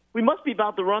in. We must be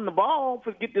about to run the ball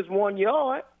to get this 1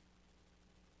 yard.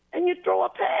 And you throw a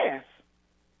pass.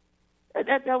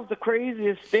 That was the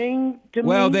craziest thing to me.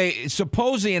 Well, they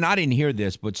supposedly, and I didn't hear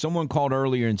this, but someone called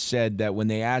earlier and said that when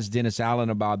they asked Dennis Allen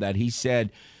about that, he said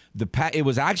it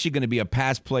was actually going to be a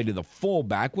pass play to the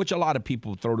fullback, which a lot of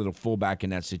people throw to the fullback in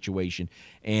that situation.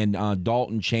 And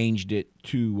Dalton changed it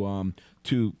to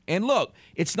and look,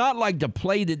 it's not like the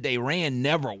play that they ran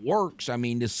never works. I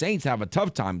mean, the Saints have a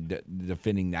tough time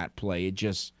defending that play.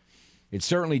 It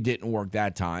certainly didn't work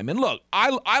that time. And look,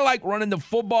 I like running the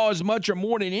football as much or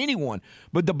more than anyone.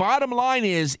 But the bottom line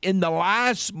is, in the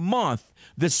last month,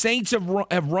 the Saints have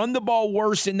run the ball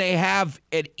worse than they have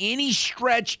at any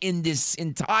stretch in this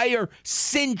entire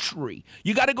century.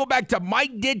 You got to go back to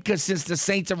Mike Ditka since the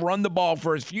Saints have run the ball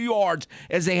for as few yards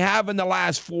as they have in the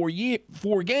last four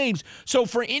games. So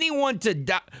for anyone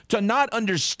to not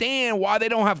understand why they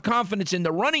don't have confidence in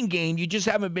the running game, you just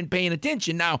haven't been paying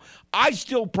attention. Now, I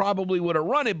still probably would have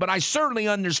run it, but I certainly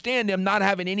understand them not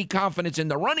having any confidence in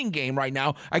the running game right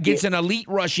now against an elite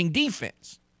rushing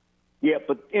defense. Yeah,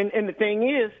 but and the thing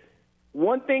is,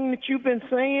 one thing that you've been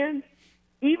saying,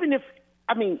 even if,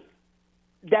 I mean,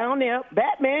 down there,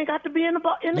 Batman got to be in the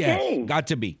game. Got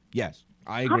to be. Yes,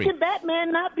 I agree. How can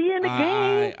Batman not be in the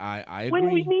game I agree.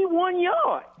 when we need 1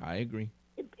 yard? I agree.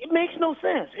 It makes no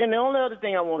sense. And the only other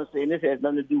thing I want to say, and this has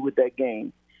nothing to do with that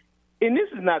game, and this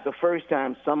is not the first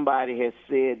time somebody has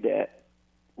said that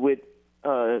with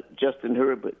Justin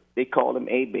Herbert. They call him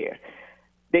A-Bear.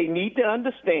 They need to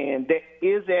understand there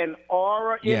is an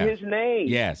aura in his name.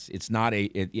 Yes, it's not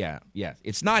yes.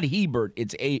 It's not Hebert,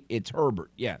 it's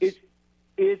Herbert. Yes.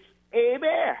 It's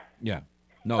A-Bear. Yeah.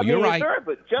 No, you're right.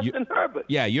 Herbert, Justin Herbert.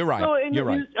 Yeah, you're right. So, you're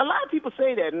right. A lot of people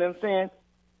say that, and I'm saying,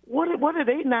 what are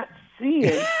they not seeing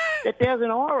that there's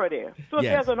an aura there? So if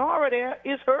there's an aura there,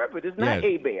 it's Herbert. It's not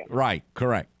A-Bear. Right,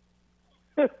 correct.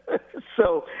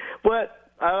 So, but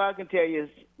all I can tell you is,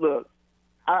 look,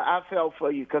 I felt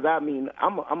for you because I'm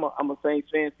a Saints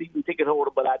fan, season ticket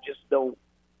holder, but I just don't.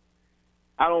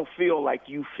 I don't feel like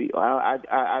you feel. I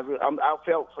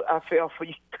felt for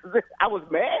you because I was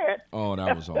mad. Oh,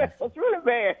 that was awful. I was really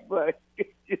mad, but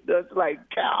it's like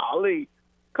golly,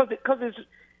 because it's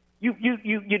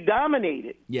you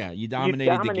dominated. Yeah, you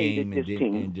dominated the game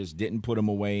and just didn't put them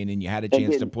away, and then you had a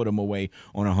chance to put them away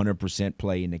on 100%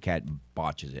 play, and the cat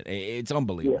botches it. It's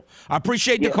unbelievable. Yeah. I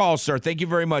appreciate the call, sir. Thank you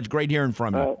very much. Great hearing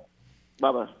from you.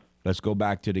 Bye-bye. Let's go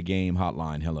back to the game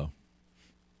hotline. Hello.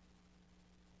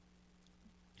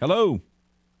 Hello.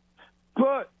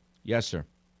 Foot. Yes, sir.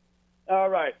 All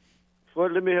right.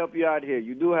 Foot, let me help you out here.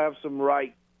 You do have some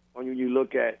right when you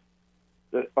look at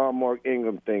the Mark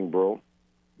Ingram thing, bro.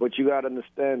 But you got to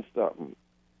understand something.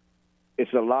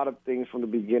 It's a lot of things from the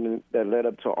beginning that led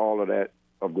up to all of that,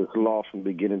 of this loss from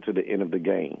beginning to the end of the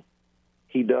game.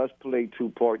 He does play two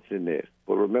parts in this.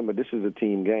 But remember, this is a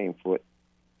team game, Foot.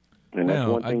 And that's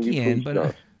one thing you preached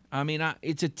us. I mean,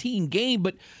 it's a team game,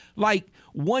 but like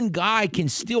one guy can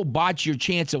still botch your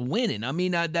chance of winning. I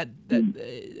mean,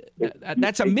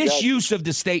 that's a misuse of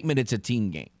the statement. It's a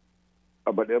team game.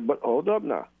 But hold up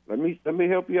now. Let me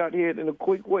help you out here in a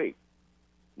quick way.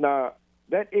 Now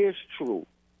that is true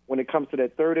when it comes to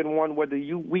that 3rd and 1. Whether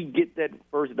we get that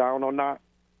first down or not,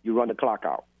 you run the clock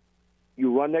out.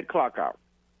 You run that clock out.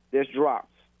 There's drops.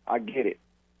 I get it.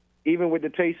 Even with the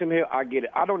Taysom Hill, I get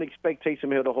it. I don't expect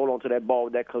Taysom Hill to hold on to that ball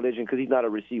with that collision because he's not a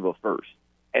receiver first.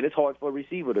 And it's hard for a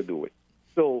receiver to do it.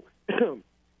 So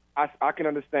I can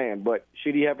understand. But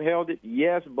should he have held it?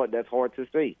 Yes, but that's hard to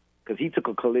say because he took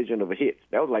a collision of hits.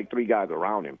 That was like 3 guys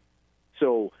around him.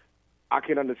 So I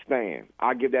can understand.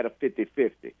 I give that a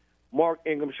 50-50. Mark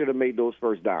Ingram should have made those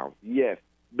first downs. Yes.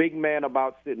 Big man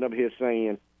about sitting up here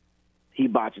saying he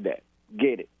botched that.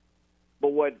 Get it.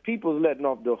 But what people's letting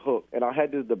off the hook, and I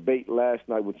had this debate last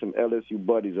night with some LSU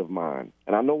buddies of mine,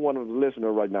 and I know one of the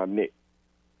listeners right now, Nick.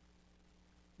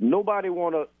 Nobody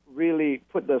want to really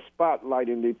put the spotlight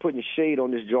in. They putting shade on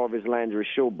this Jarvis Landry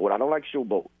showboat. I don't like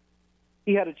showboat.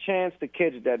 He had a chance to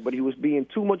catch that, but he was being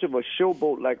too much of a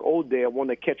showboat like Odell, one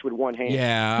to catch with one hand.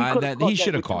 Yeah, he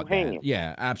should have caught that. Hands.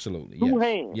 Yeah, absolutely. Two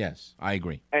hands. Yes, I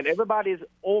agree. And everybody's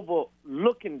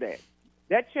overlooking that.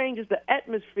 That changes the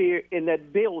atmosphere in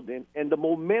that building and the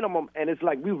momentum, and it's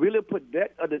like we really put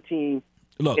that other team.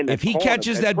 Look, if he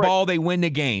catches that ball, they win the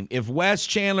game. If Wes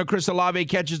Chandler, Chris Olave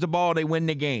catches the ball, they win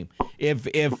the game. If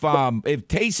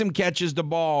Taysom catches the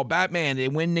ball, Batman, they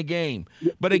win the game.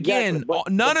 But again,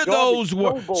 none of those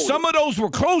were. Some of those were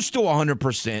close to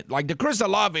 100%. Like the Chris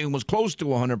Olave was close to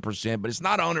 100%, but it's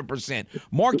not 100%.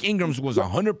 Mark Ingram's was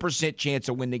 100% chance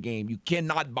to win the game. You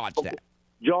cannot botch that.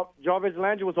 Jarvis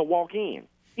Landry was a walk-in.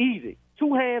 Easy.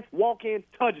 2 hands, walk-in,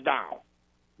 touchdown.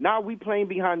 Now we playing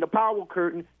behind the power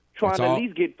curtain, trying to at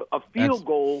least get a field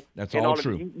goal. That's all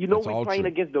true. You know we're playing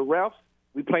against the refs.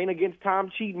 We're playing against Tom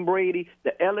Cheaton Brady.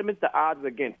 The elements, the odds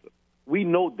against us. We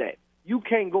know that. You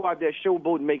can't go out there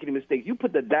showboating, making mistakes. You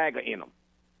put the dagger in them.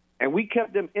 And we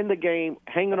kept them in the game,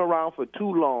 hanging around for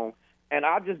too long. And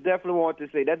I just definitely want to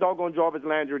say that doggone Jarvis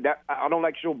Landry, I don't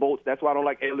like showboats. That's why I don't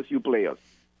like LSU players.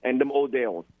 And them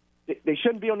Odells. They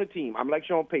shouldn't be on the team. I'm like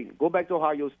Sean Payton. Go back to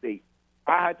Ohio State.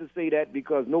 I had to say that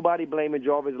because nobody blaming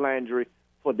Jarvis Landry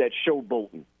for that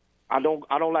showboating. I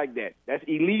don't like that. That's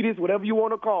elitist, whatever you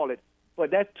want to call it.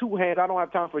 But that's 2 hands. I don't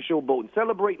have time for showboating.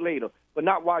 Celebrate later, but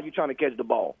not while you're trying to catch the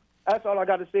ball. That's all I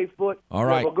got to say, Foot. All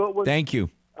right. Have a good one. Thank you.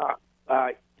 All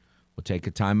right. We'll take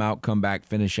a timeout, come back,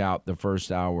 finish out the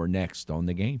first hour next on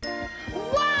the game.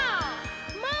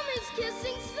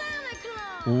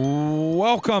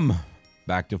 Welcome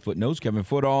back to Footnotes. Kevin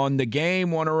Foote on the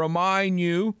game. Want to remind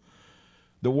you,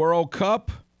 the World Cup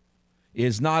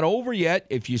is not over yet.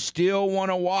 If you still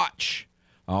want to watch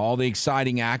all the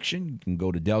exciting action, you can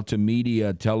go to Delta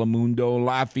Media, Telemundo,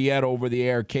 Lafayette over the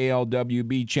air,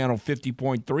 KLWB channel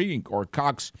 50.3 or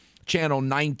Cox channel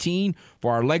 19.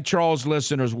 For our Lake Charles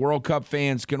listeners, World Cup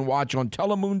fans can watch on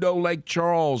Telemundo Lake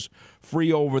Charles,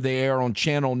 free over the air on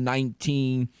channel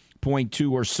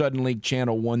 19.2 or Suddenlink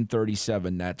channel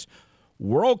 137. That's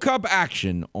World Cup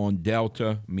action on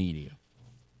Delta Media.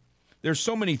 There's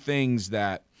so many things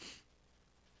that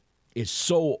is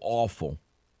so awful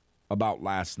about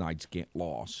last night's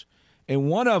loss. And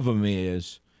one of them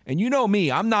is, and you know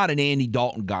me, I'm not an Andy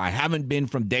Dalton guy. I haven't been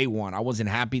from day one. I wasn't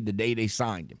happy the day they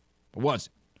signed him. I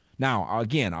wasn't. Now,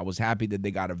 again, I was happy that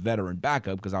they got a veteran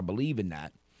backup because I believe in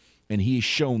that. And he's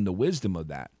shown the wisdom of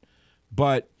that.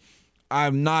 But I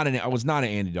was not an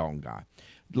Andy Dalton guy.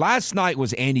 Last night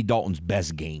was Andy Dalton's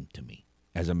best game to me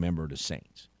as a member of the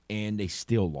Saints. And they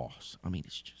still lost. I mean,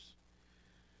 it's just,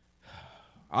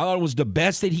 I thought it was the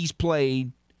best that he's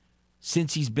played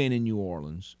since he's been in New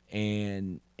Orleans.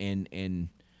 And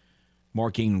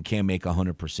Mark Ingram can't make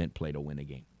 100% play to win a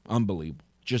game. Unbelievable.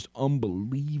 Just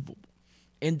unbelievable.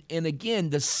 And again,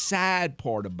 the sad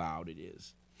part about it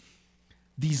is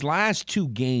these last 2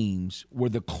 games were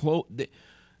the close.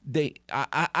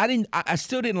 I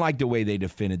still didn't like the way they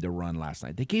defended the run last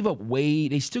night.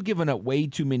 They still giving up way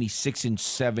too many 6 and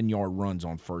 7 yard runs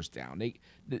on first down.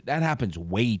 That happens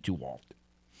way too often.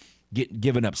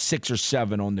 Giving up 6 or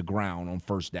 7 on the ground on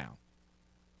first down.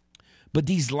 But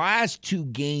these last 2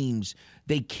 games,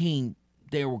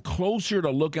 they were closer to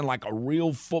looking like a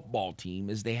real football team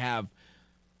as they have,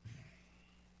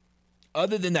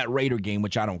 other than that Raider game,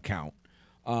 which I don't count,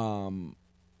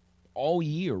 all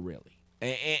year really.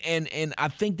 And I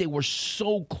think they were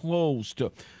so close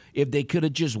to, if they could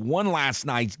have just won last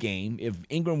night's game, if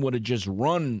Ingram would have just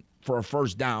run for a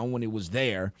first down when it was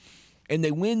there, and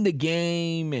they win the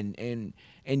game and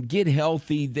get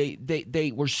healthy,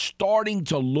 they were starting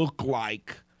to look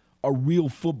like a real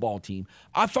football team.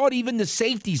 I thought even the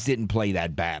safeties didn't play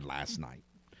that bad last night.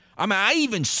 I mean, I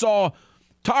even saw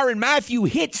Tyrann Mathieu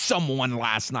hit someone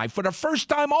last night for the first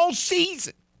time all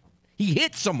season. He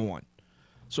hit someone.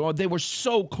 So they were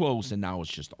so close, and now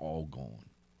it's just all gone.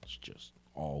 It's just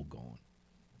all gone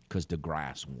because the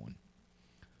grass won.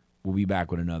 We'll be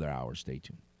back with another hour. Stay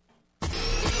tuned.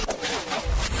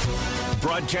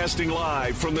 Broadcasting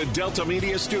live from the Delta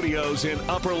Media Studios in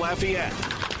Upper Lafayette.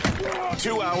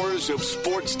 2 hours of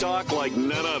sports talk like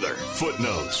none other.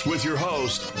 Footnotes with your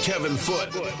host, Kevin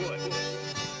Foote.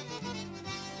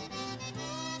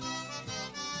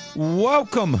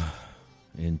 Welcome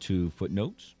into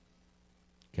Footnotes.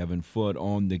 Kevin Foote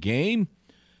on the game.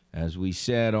 As we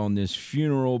said on this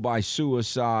funeral by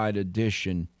suicide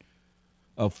edition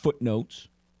of Footnotes,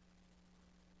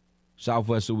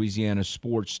 Southwest Louisiana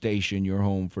sports station, your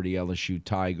home for the LSU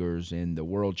Tigers and the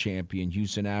world champion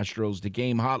Houston Astros. The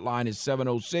game hotline is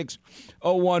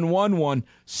 706-0111.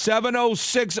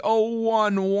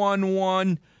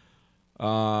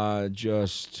 706-0111.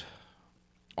 Just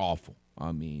awful.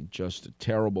 I mean, just a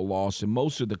terrible loss. And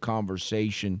most of the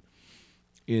conversation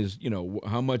is, you know,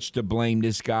 how much to blame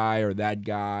this guy or that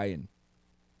guy. And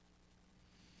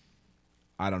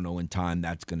I don't know in time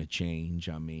that's going to change.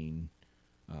 I mean,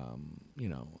 you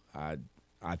know, I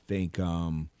think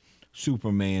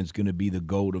Superman's going to be the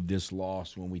GOAT of this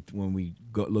loss when we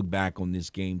look back on this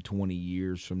game 20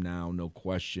 years from now, no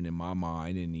question in my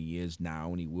mind, and he is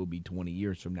now, and he will be 20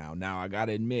 years from now. Now, I got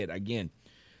to admit, again,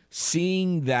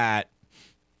 seeing that,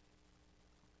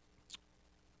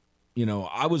 you know,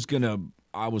 I was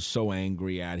so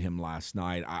angry at him last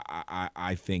night.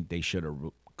 I think they should have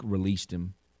released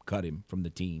him, cut him from the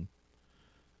team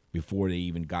before they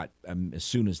even got, as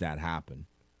soon as that happened.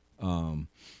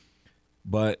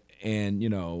 But you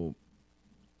know,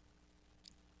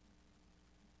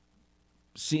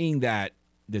 seeing that,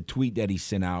 the tweet that he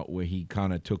sent out where he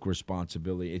kind of took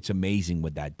responsibility, it's amazing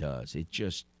what that does. It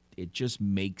just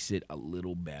makes it a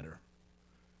little better.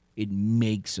 It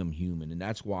makes them human, and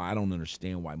that's why I don't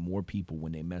understand why more people,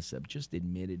 when they mess up, just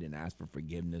admit it and ask for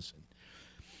forgiveness. And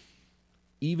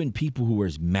even people who are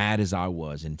as mad as I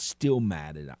was and still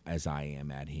mad as I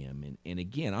am at him. And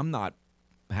again, I'm not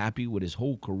happy with his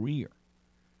whole career.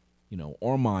 You know,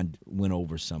 Armand went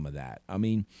over some of that. I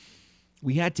mean,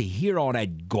 we had to hear all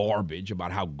that garbage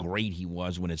about how great he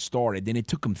was when it started. Then it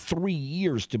took him 3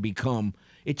 years to become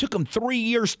 – it took him 3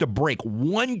 years to break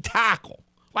one tackle.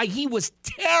 Like, he was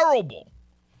terrible.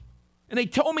 And they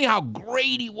told me how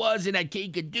great he was and that he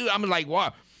could do. I'm like,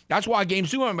 wow. That's why Game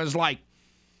 2 I was like,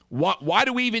 why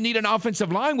do we even need an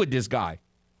offensive line with this guy?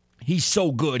 He's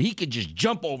so good. He could just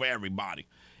jump over everybody.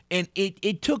 And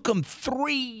it took him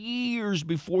 3 years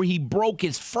before he broke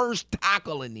his first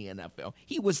tackle in the NFL.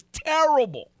 He was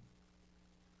terrible.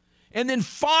 And then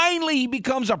finally he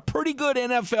becomes a pretty good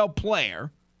NFL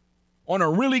player on a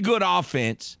really good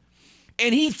offense.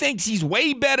 And he thinks he's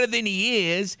way better than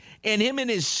he is. And him and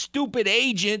his stupid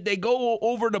agent, they go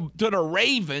over to the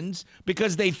Ravens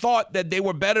because they thought that they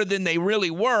were better than they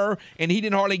really were. And he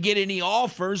didn't hardly get any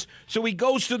offers. So he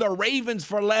goes to the Ravens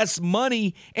for less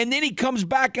money. And then he comes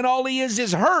back and all he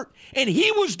is hurt. And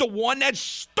he was the one that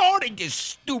started this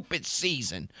stupid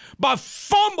season by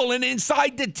fumbling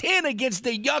inside the 10 against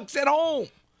the Yucks at home.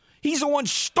 He's the one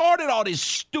started all this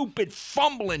stupid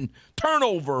fumbling,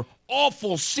 turnover,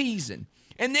 awful season.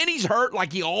 And then he's hurt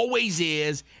like he always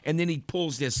is, and then he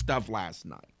pulls this stuff last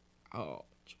night. Oh,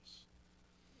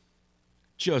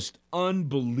 just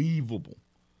unbelievable.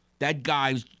 That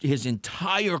guy's, his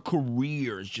entire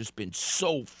career has just been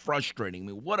so frustrating.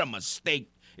 I mean, what a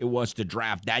mistake it was to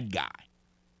draft that guy.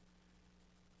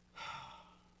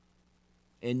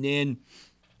 And then,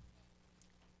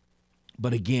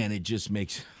 but again, it just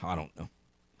makes, I don't know.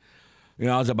 You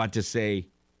know, I was about to say,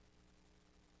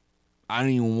 I don't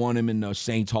even want him in the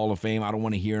Saints Hall of Fame. I don't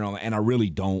want to hear it all, and I really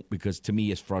don't, because to me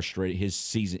it's frustrating. His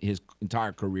season, his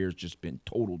entire career has just been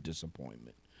total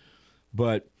disappointment.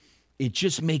 But it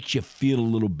just makes you feel a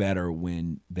little better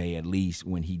when they, at least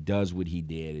when he does what he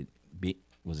did, it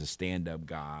was a stand-up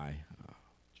guy.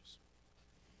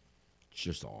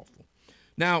 Just awful.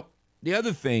 Now, the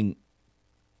other thing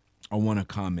I want to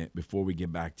comment before we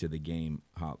get back to the game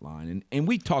hotline, and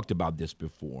we talked about this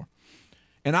before.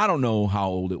 And I don't know how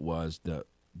old it was, the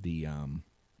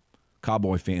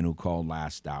Cowboy fan who called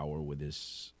last hour with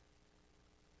his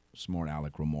smart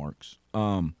aleck remarks.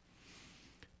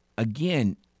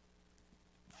 Again,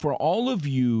 for all of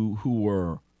you who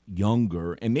are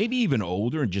younger and maybe even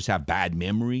older and just have bad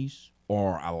memories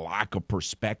or a lack of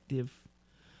perspective,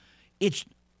 it's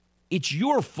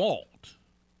your fault.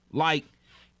 Like,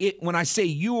 when I say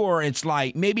you're, it's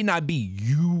like maybe not be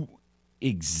you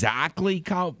exactly,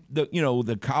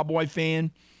 the Cowboy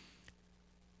fan,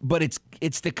 but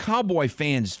it's the Cowboy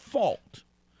fan's fault.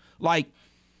 Like,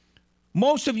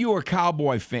 most of you are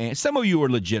Cowboy fans. Some of you are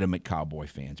legitimate Cowboy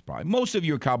fans, probably. Most of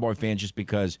you are Cowboy fans just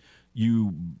because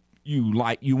you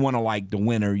want to like the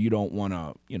winner. You don't want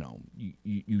to,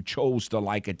 you chose to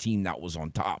like a team that was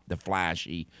on top, the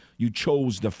flashy. You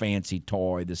chose the fancy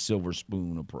toy, the silver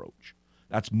spoon approach.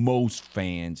 That's most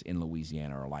fans in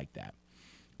Louisiana are like that.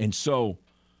 And so,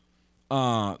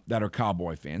 that are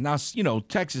Cowboy fans. Now,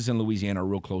 Texas and Louisiana are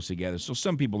real close together, so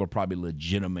some people are probably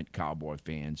legitimate Cowboy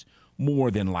fans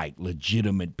more than like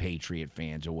legitimate Patriot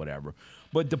fans or whatever.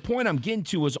 But the point I'm getting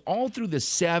to is all through the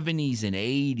 70s and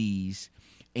 80s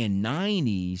and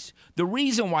 90s, the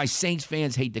reason why Saints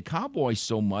fans hate the Cowboys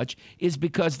so much is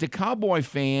because the Cowboy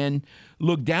fan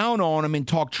looked down on them and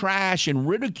talked trash and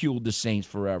ridiculed the Saints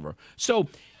forever. So,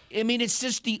 I mean, it's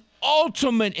just the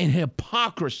ultimate in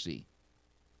hypocrisy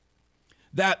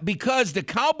that because the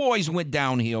Cowboys went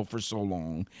downhill for so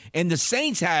long and the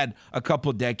Saints had a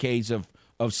couple decades of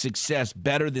success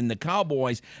better than the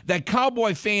Cowboys, that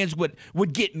Cowboy fans would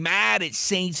get mad at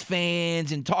Saints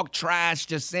fans and talk trash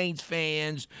to Saints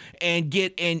fans and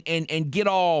get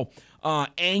all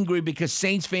angry because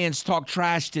Saints fans talk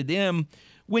trash to them,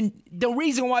 when the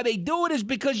reason why they do it is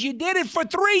because you did it for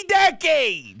 3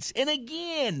 decades. And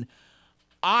again,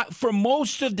 for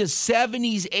most of the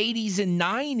 70s, 80s, and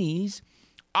 90s,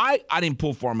 I didn't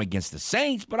pull for them against the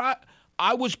Saints, but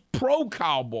I was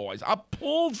pro-Cowboys. I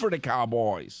pulled for the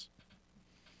Cowboys.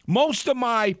 Most of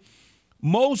my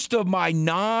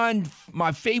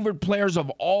favorite players of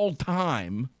all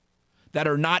time that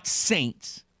are not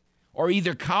Saints are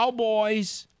either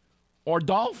Cowboys or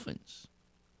Dolphins.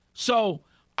 So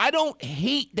I don't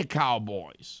hate the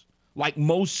Cowboys like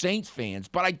most Saints fans,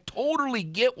 but I totally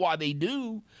get why they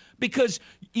do, because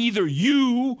either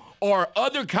you or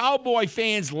other Cowboy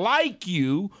fans like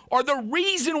you are the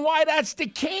reason why that's the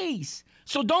case.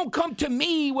 So don't come to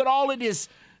me with all of this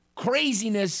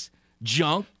craziness,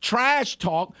 junk, trash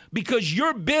talk, because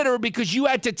you're bitter because you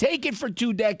had to take it for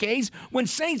 2 decades when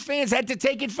Saints fans had to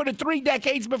take it for the 3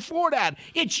 decades before that.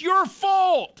 It's your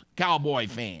fault, Cowboy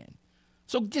fan.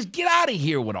 So just get out of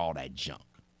here with all that junk.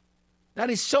 That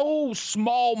is so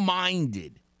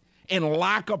small-minded and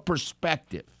lack of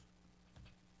perspective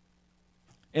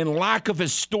and lack of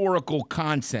historical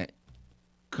content.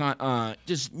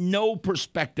 Just no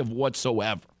perspective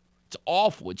whatsoever. It's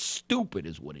awful. It's stupid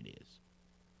is what it is.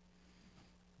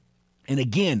 And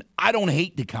again, I don't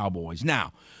hate the Cowboys.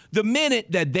 Now, the minute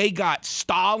that they got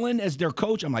Stalin as their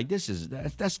coach, I'm like,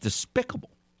 that's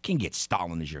despicable. Can't get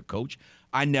Stalin as your coach.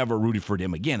 I never rooted for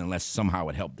them again unless somehow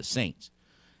it helped the Saints.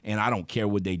 And I don't care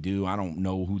what they do. I don't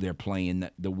know who they're playing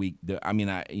the week. They're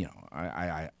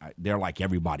like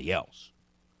everybody else.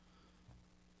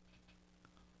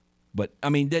 But I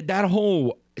mean, that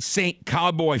whole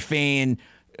Cowboy fan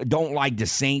don't like the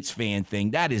Saints fan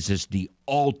thing, that is just the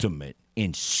ultimate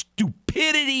in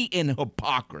stupidity and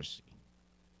hypocrisy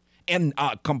and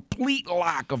a complete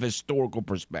lack of historical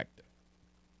perspective.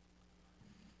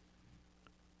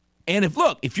 And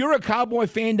if you're a Cowboy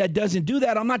fan that doesn't do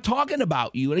that, I'm not talking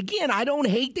about you. And again, I don't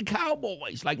hate the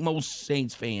Cowboys like most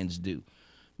Saints fans do.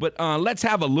 But let's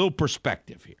have a little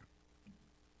perspective here.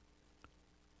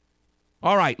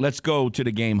 All right, let's go to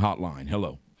the game hotline.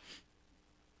 Hello.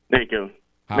 Thank you.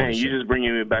 Man, you just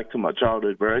bringing me back to my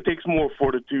childhood, bro. It takes more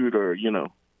fortitude or,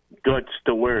 guts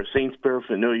to wear Saints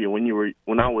paraphernalia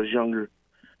when I was younger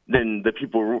than the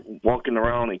people walking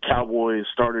around in Cowboys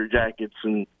starter jackets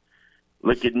and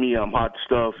look at me, I'm hot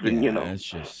stuff, and it's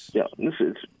just this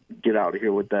is get out of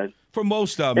here with that. For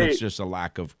most of them, it's just a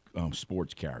lack of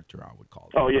sports character, I would call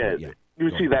it. Oh yeah. You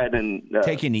see that in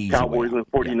Cowboys and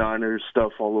 49ers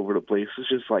stuff all over the place. It's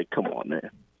just like, come on,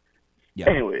 man. Yeah.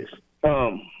 Anyways,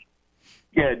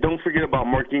 don't forget about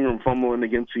Mark Ingram fumbling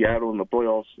against Seattle in the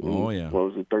playoffs. Oh yeah. What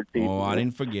was it, 13? Oh, I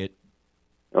didn't forget.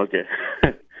 Okay.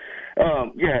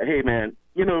 Hey man,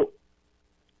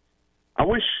 I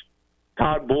wish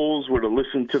Todd Bowles would have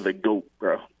listened to the GOAT,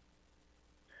 bro.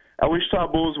 I wish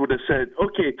Todd Bowles would have said,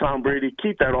 okay, Tom Brady,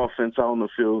 keep that offense out on the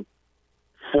field.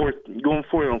 Going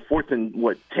for it on 4th and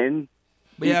 10?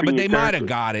 Yeah, but they might have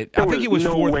got it. I think it was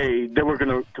no 4th. Way they were going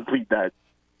to complete that.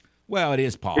 Well, it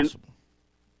is possible.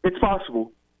 It's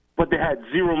possible, but they had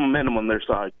zero momentum on their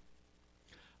side.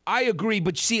 I agree,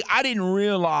 but see, I didn't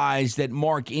realize that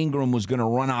Mark Ingram was going to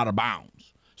run out of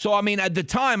bounds. So, I mean, at the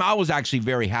time, I was actually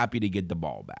very happy to get the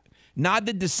ball back. Not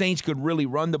that the Saints could really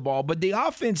run the ball, but the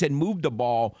offense had moved the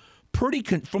ball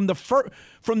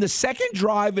from the second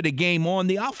drive of the game on.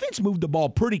 The offense moved the ball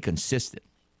pretty consistent.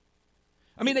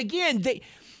 I mean, again,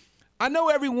 I know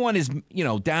everyone is,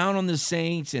 down on the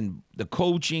Saints and the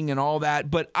coaching and all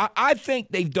that, but I think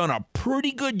they've done a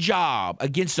pretty good job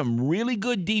against some really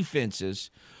good defenses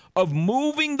of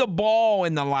moving the ball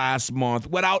in the last month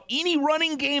without any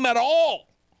running game at all.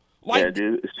 Yeah,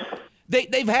 dude.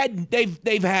 They've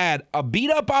had a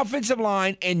beat up offensive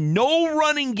line and no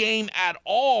running game at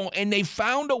all, and they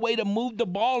found a way to move the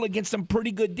ball against some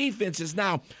pretty good defenses.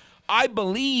 Now, I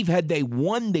believe had they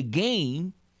won the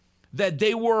game, that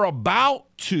they were about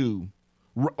to,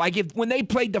 like when they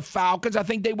played the Falcons, I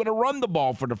think they would have run the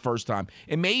ball for the first time,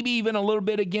 and maybe even a little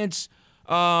bit against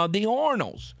the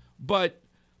Arnolds. But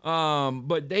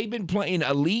they've been playing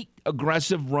elite,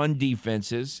 aggressive run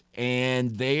defenses,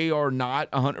 and they are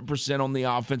not 100% on the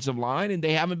offensive line, and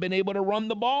they haven't been able to run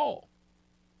the ball.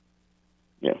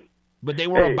 Yeah. But they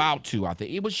were about to, I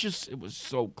think. It was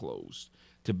so close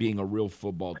to being a real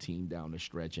football team down the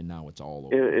stretch, and now it's all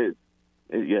over.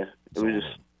 It was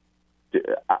just.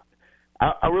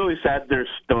 I really sat there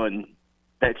stunned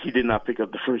that he did not pick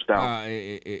up the first down.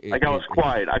 I was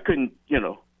quiet. I couldn't,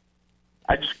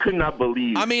 I just could not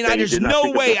believe. I mean, there's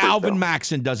no way Alvin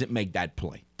Maxson doesn't make that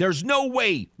play. There's no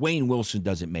way Wayne Wilson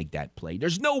doesn't make that play.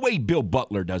 There's no way Bill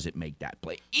Butler doesn't make that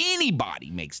play.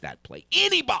 Anybody makes that play.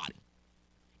 Anybody.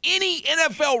 Any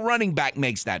NFL running back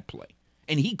makes that play.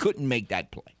 And he couldn't make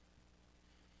that play.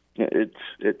 Yeah,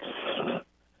 it's.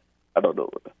 I don't know.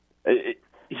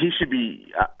 He should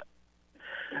be.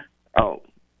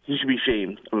 He should be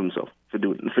ashamed of himself for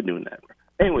doing that.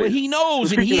 Anyway, but he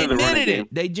knows and he admitted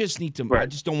it. They just need to. Right. I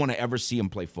just don't want to ever see him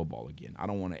play football again. I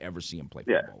don't want to ever see him play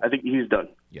football. Yeah, I think he's done.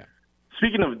 Yeah.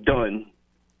 Speaking of done,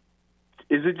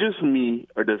 is it just me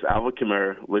or does Alvin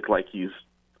Kamara look like he's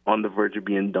on the verge of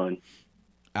being done?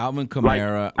 Alvin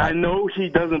Kamara. I know he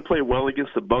doesn't play well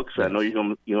against the Bucs. Yes. I know you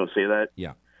don't say that.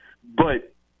 Yeah.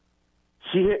 But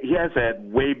he has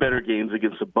had way better games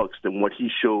against the Bucs than what he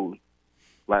showed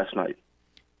last night.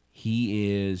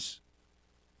 He is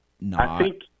not.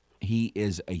 He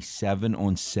is a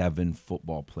 7-on-7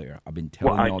 football player. I've been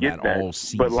telling y'all that all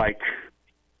season. But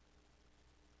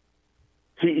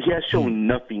he has shown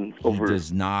nothing over. He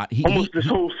does not. Almost this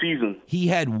whole season. He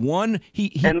had one.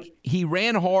 He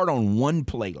ran hard on one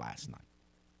play last night.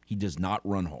 He does not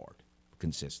run hard,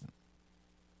 consistent.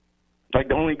 Like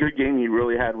the only good game he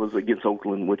really had was against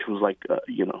Oakland, which was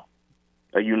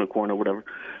a unicorn or whatever.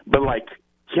 But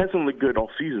he hasn't looked good all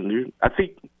season, dude. I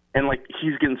think, and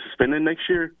he's getting suspended next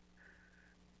year.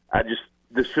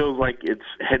 This feels like it's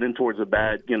heading towards a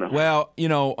bad, Well,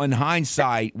 in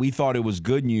hindsight, we thought it was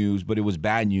good news, but it was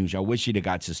bad news. I wish he'd have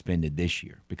got suspended this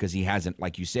year because he hasn't,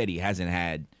 like you said, he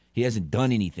hasn't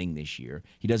done anything this year.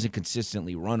 He doesn't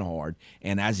consistently run hard,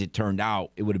 and as it turned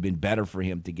out, it would have been better for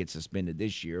him to get suspended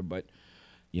this year, but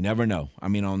you never know. I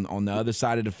mean, on the other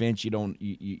side of the fence,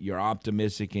 you're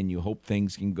optimistic and you hope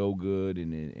things can go good,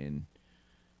 and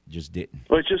just didn't.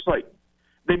 Well, it's just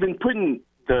they've been putting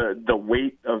the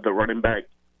weight of the running back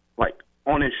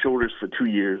on his shoulders for 2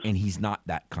 years, and he's not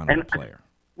that kind of a player.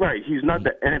 Right, he's not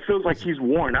that, and it feels like he's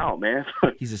worn out, man.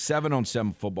 He's a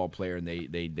 7-on-7 football player, and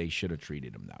they should have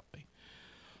treated him that way.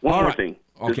 One more thing,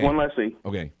 just one last thing.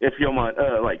 Okay, if you don't mind,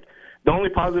 the only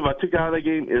positive I took out of that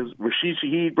game is Rashid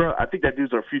Shaheed, bro. I think that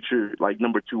dude's our future,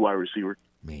 number 2 wide receiver.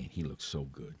 Man, he looks so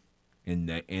good. And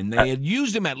they had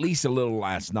used him at least a little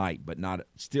last night, but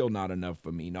still not enough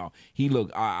for me. No, he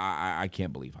looked. I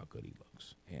can't believe how good he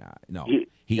looks. Yeah, no,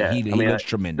 he looks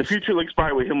tremendous. The future looks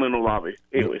bright with him and Olave.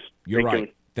 Anyways, you're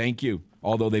right. Thank you.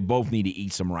 Although they both need to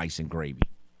eat some rice and gravy.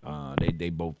 They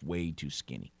both way too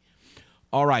skinny.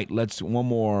 All right, let's one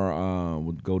more.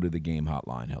 We'll go to the game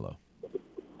hotline. Hello.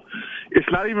 It's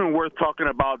not even worth talking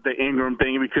about the Ingram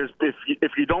thing because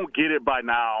if you don't get it by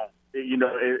now,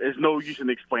 there's no use in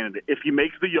explaining it. If he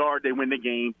makes the yard, they win the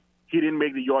game. He didn't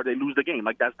make the yard, they lose the game.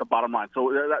 That's the bottom line.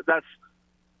 So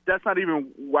that's not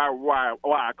even why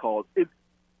I called it.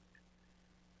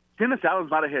 Dennis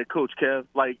Allen's not a head coach, Kev.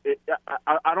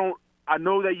 I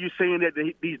know that you're saying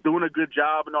that he's doing a good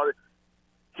job and all that.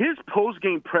 His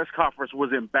post-game press conference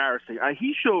was embarrassing.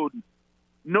 He showed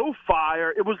no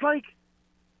fire. It was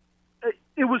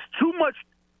it was too much.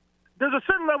 There's a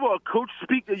certain level of coach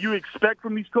speak that you expect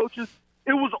from these coaches.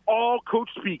 It was all coach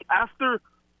speak. After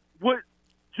what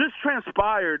just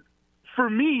transpired, for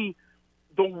me,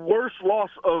 the worst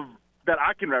loss that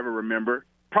I can ever remember,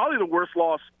 probably the worst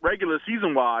loss regular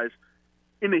season-wise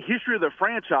in the history of the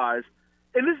franchise.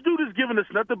 And this dude is giving us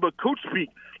nothing but coach speak.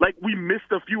 We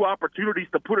missed a few opportunities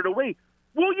to put it away.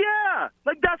 Well, yeah.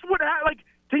 That's what happened.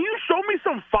 Can you show me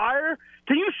some fire?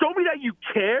 Can you show me that you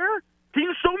care? Can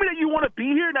you show me that you want to be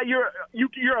here, and that you're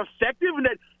effective, and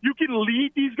that you can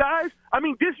lead these guys? I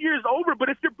mean, this year is over, but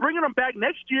if you're bringing them back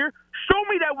next year, show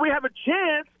me that we have a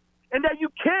chance and that you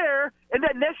care and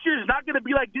that next year is not going to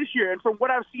be like this year. And from what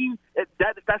I've seen,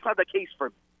 that's not the case for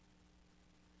me.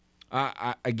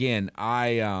 I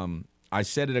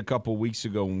said it a couple weeks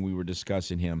ago when we were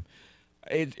discussing him.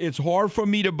 It's hard for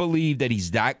me to believe that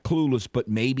he's that clueless, but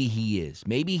maybe he is.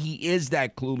 Maybe he is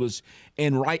that clueless.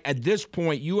 And right at this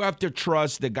point, you have to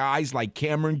trust the guys like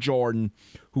Cameron Jordan,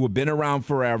 who have been around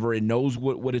forever and knows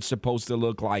what it's supposed to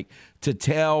look like, to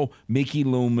tell Mickey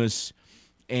Loomis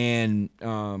and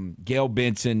Gail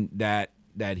Benson that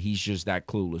he's just that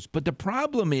clueless. But the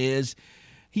problem is,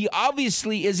 he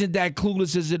obviously isn't that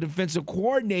clueless as a defensive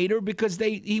coordinator because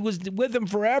he was with them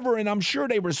forever, and I'm sure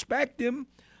they respect him.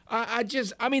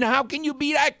 I mean, how can you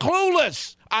be that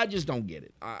clueless? I just don't get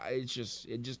it. It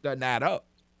just doesn't add up.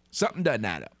 Something doesn't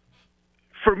add up.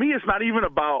 For me, it's not even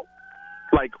about,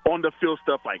 like, on-the-field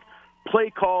stuff like play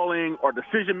calling or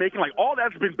decision-making. Like, all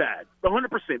that's been bad. 100%,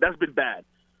 that's been bad.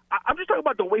 I'm just talking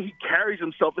about the way he carries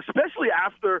himself, especially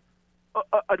after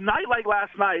a night like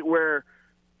last night where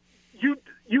you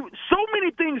so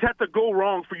many things had to go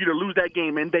wrong for you to lose that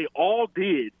game, and they all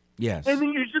did. Yes. And then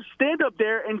you just stand up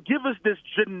there and give us this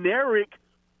generic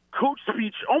coach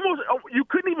speech. Almost, you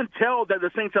couldn't even tell that the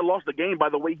Saints had lost the game by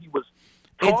the way he was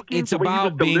talking. It's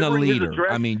about being a leader.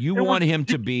 I mean, you want him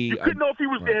to be. You couldn't know if he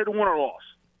was had won or lost.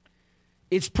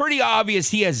 It's pretty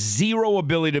obvious he has zero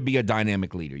ability to be a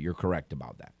dynamic leader. You're correct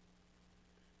about that.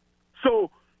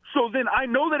 So then I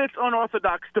know that it's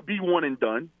unorthodox to be one and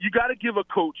done. You got to give a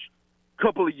coach a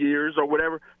couple of years or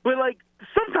whatever. But, like,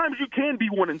 sometimes you can be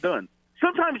one and done.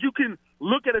 Sometimes you can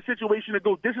look at a situation and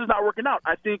go, this is not working out.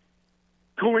 I think,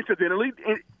 coincidentally,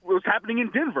 it was happening in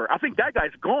Denver. I think that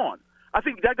guy's gone. I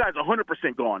think that guy's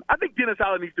 100% gone. I think Dennis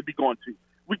Allen needs to be gone, too.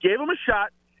 We gave him a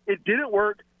shot. It didn't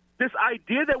work. This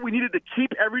idea that we needed to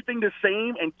keep everything the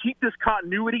same and keep this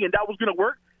continuity and that was going to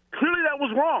work, clearly that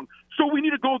was wrong. So we need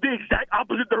to go the exact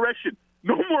opposite direction.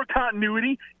 No more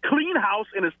continuity, clean house,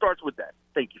 and it starts with that.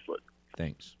 Thank you, Foot.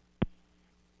 Thanks.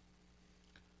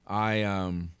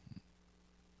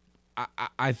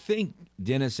 I think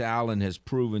Dennis Allen has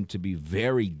proven to be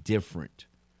very different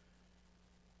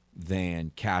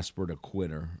than Casper the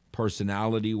Quitter.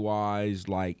 Personality-wise,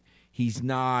 like, he's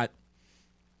not,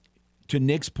 to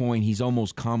Nick's point, he's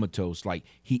almost comatose. Like,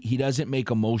 he doesn't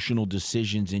make emotional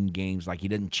decisions in games. Like, he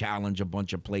doesn't challenge a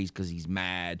bunch of plays because he's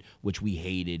mad, which we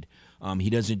hated. He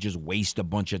doesn't just waste a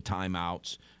bunch of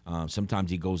timeouts.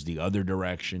 Sometimes he goes the other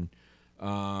direction.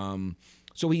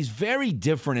 So he's very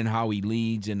different in how he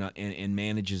leads and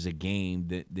manages a game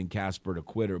than Casper the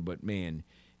Quitter. But, man,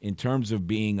 in terms of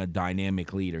being a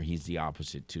dynamic leader, he's the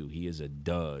opposite, too. He is a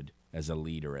dud as a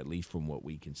leader, at least from what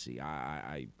we can see.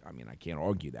 I mean, I can't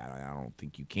argue that. I don't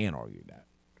think you can argue that.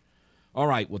 All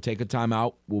right, we'll take a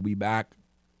timeout. We'll be back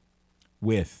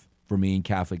with Vermillion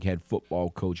Catholic head football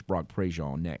coach Brock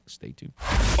Prejean next. Stay tuned.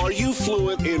 Are you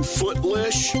fluent in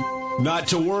Footlish? Not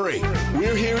to worry.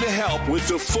 We're here to help with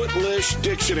the Footlish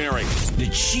Dictionary. The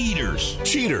Cheaters.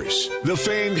 Cheaters, the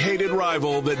famed hated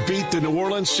rival that beat the New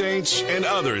Orleans Saints and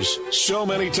others so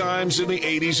many times in the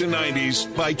 80s and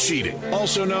 90s by cheating.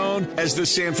 Also known as the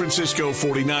San Francisco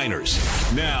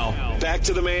 49ers. Now, back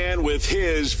to the man with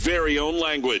his very own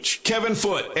language. Kevin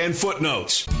Foote and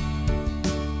Footnotes.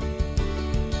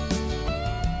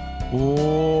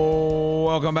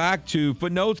 Welcome back to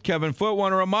Footnotes. Kevin Foote.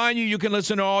 Want to remind you can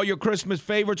listen to all your Christmas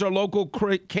favorites or local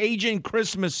Cajun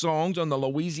Christmas songs on the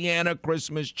Louisiana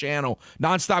Christmas Channel.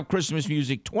 Nonstop Christmas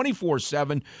music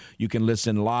 24/7. You can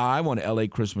listen live on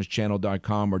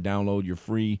lachristmaschannel.com or download your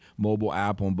free mobile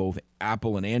app on both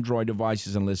Apple and Android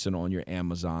devices and listen on your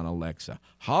Amazon Alexa.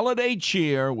 Holiday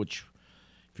cheer, which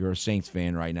if you're a Saints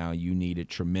fan right now, you need it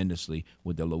tremendously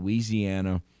with the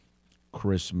Louisiana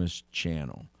Christmas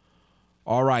Channel.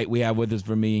 All right, we have with us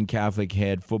Vermillion Catholic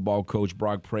head football coach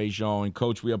Brock Prejean. And,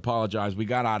 Coach, we apologize. We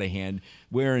got out of hand.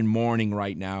 We're in mourning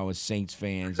right now as Saints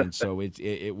fans, and so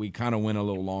we kind of went a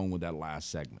little long with that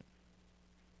last segment.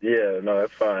 Yeah, no,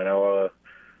 that's fine. I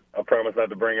promise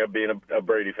not to bring up being a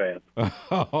Brady fan.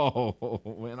 Oh,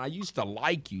 man, I used to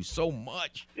like you so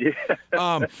much.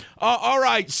 Yeah. All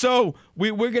right, so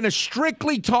we're going to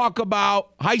strictly talk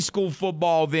about high school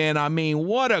football then. I mean,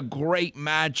 what a great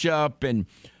matchup, and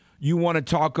you want to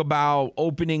talk about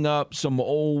opening up some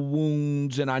old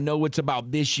wounds, and I know it's about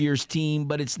this year's team,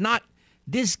 but it's not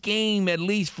this game, at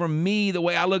least for me, the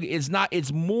way I look,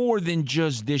 it's more than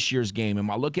just this year's game.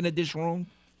 Am I looking at this wrong?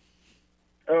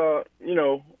 You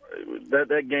know,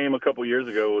 that game a couple years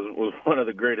ago was one of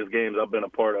the greatest games I've been a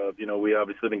part of. You know, we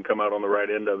obviously didn't come out on the right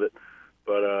end of it.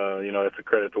 But it's a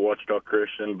credit to Ouachita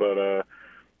Christian. But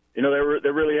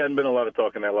there really hadn't been a lot of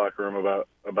talk in that locker room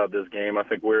about this game. I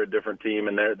think we're a different team,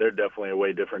 and they're definitely a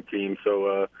way different team.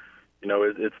 So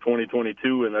it's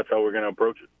 2022, and that's how we're going to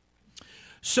approach it.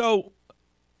 So,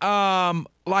 are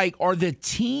the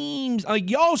teams,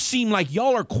 y'all seem like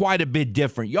y'all are quite a bit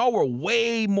different. Y'all were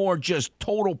way more just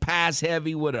total pass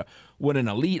heavy with an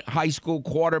elite high school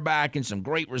quarterback and some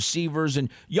great receivers, and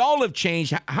y'all have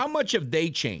changed. How much have they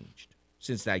changed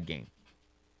since that game?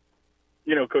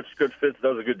 Coach Fitz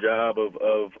does a good job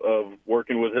of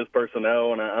working with his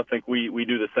personnel, and I think we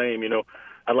do the same.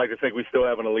 I'd like to think we still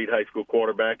have an elite high school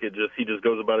quarterback. He just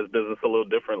goes about his business a little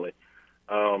differently.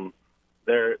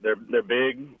 They're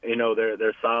big,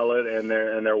 they're solid, and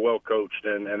they're well coached,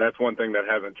 and that's one thing that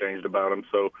hasn't changed about them.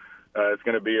 So it's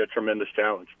going to be a tremendous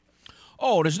challenge.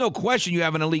 Oh, there's no question you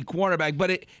have an elite quarterback, but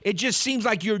it just seems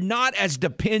like you're not as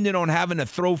dependent on having to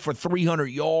throw for 300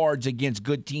 yards against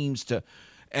good teams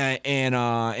and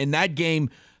in that game,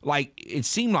 it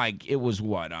seemed like it was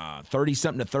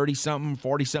 30-something to 30-something,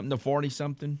 40-something to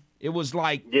 40-something. It was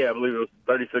like, yeah, I believe it was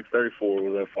 36-34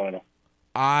 was that final.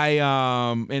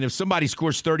 And if somebody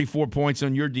scores 34 points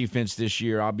on your defense this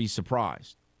year, I'll be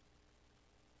surprised.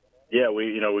 Yeah,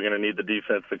 we're going to need the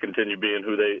defense to continue being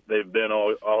who they've been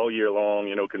all year long,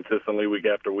 consistently week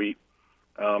after week.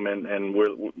 And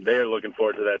they're looking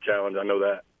forward to that challenge. I know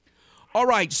that. All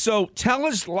right, so tell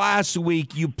us, last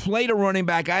week you played a running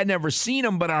back. I had never seen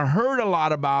him, but I heard a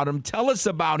lot about him. Tell us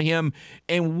about him,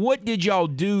 and what did y'all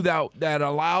do that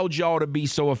allowed y'all to be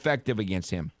so effective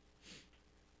against him?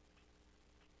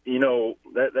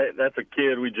 That's a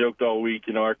kid. We joked all week.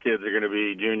 Our kids are going to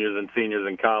be juniors and seniors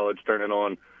in college, turning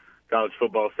on college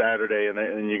football Saturday,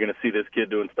 and you're going to see this kid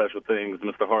doing special things,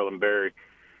 Mr. Harlan Berry.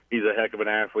 He's a heck of an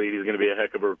athlete. He's going to be a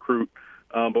heck of a recruit.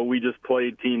 But we just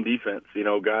played team defense.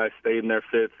 Guys stayed in their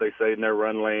fits. They stayed in their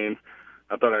run lanes.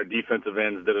 I thought our defensive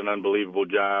ends did an unbelievable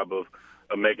job of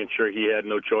making sure he had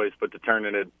no choice but to turn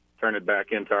it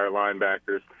back into our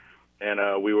linebackers.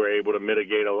 And we were able to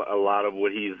mitigate a lot of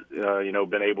what he's,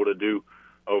 been able to do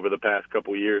over the past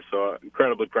couple of years. So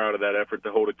incredibly proud of that effort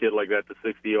to hold a kid like that to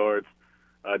 60 yards.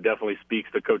 Definitely speaks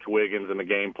to Coach Wiggins and the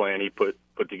game plan he put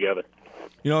together.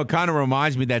 It kind of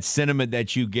reminds me of that sentiment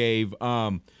that you gave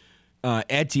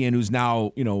Etienne, who's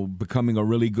now, becoming a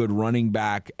really good running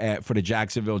back for the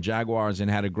Jacksonville Jaguars and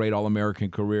had a great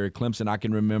All-American career at Clemson. I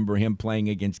can remember him playing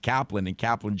against Kaplan and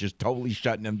Kaplan just totally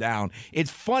shutting him down. It's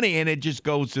funny, and it just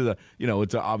goes to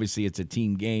the, obviously it's a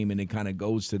team game, and it kind of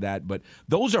goes to that. But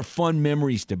those are fun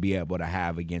memories to be able to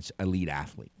have against elite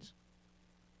athletes.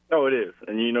 Oh, it is.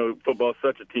 And, football is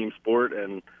such a team sport,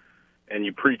 and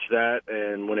you preach that,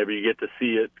 and whenever you get to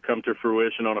see it come to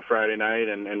fruition on a Friday night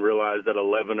and realize that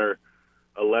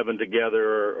 11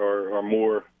 together are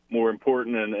more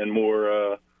important and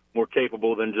more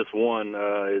capable than just one,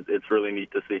 it's really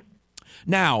neat to see.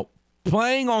 Now,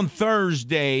 playing on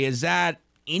Thursday, is that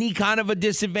any kind of a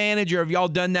disadvantage, or have y'all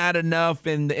done that enough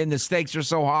and the stakes are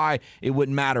so high it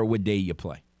wouldn't matter what day you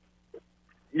play?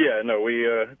 Yeah, no,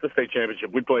 it's a state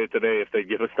championship. We'd play it today if they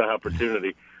give us the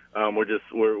opportunity.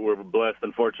 We're blessed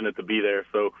and fortunate to be there.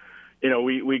 So,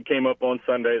 we came up on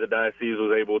Sunday. The diocese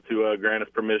was able to grant us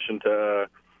permission to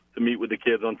meet with the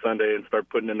kids on Sunday and start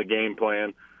putting in the game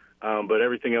plan. But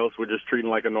everything else, we're just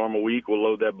treating like a normal week. We'll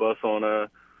load that bus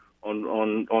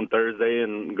on Thursday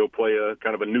and go play a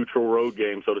kind of a neutral road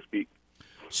game, so to speak.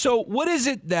 So what is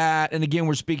it that, and again,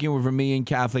 we're speaking with Vermillion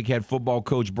Catholic head football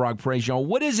coach Brock Prejean,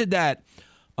 what is it that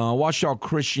Ouachita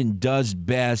Christian does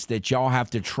best that y'all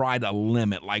have to try to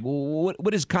limit? Like,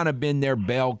 what has kind of been their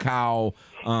bell cow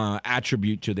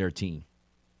attribute to their team?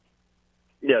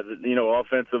 Yeah,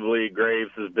 offensively, Graves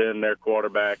has been their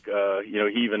quarterback.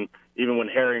 Even when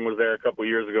Herring was there a couple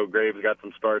years ago, Graves got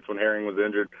some starts when Herring was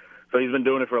injured. So he's been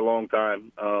doing it for a long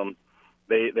time.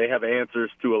 They have answers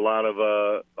to a lot of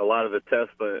the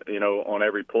tests, on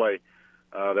every play.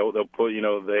 They'll put,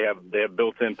 they have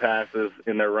built-in passes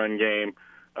in their run game.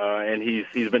 And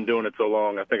he's been doing it so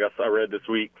long. I think I read this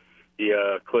week he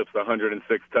clips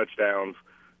 106 touchdowns,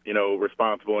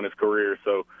 responsible in his career.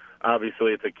 So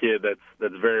obviously it's a kid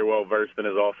that's very well versed in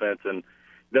his offense and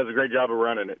does a great job of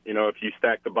running it. If you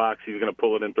stack the box, he's going to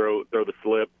pull it and throw the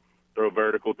slip, throw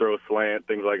vertical, throw a slant,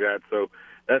 things like that. So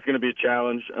that's going to be a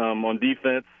challenge. On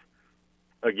defense,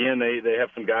 again, they have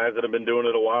some guys that have been doing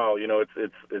it a while.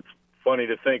 It's funny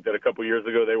to think that a couple years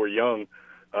ago they were young.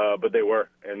 But they were,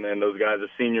 and then those guys are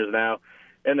seniors now,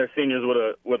 and they're seniors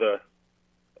with a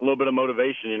little bit of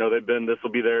motivation. This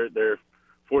will be their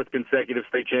fourth consecutive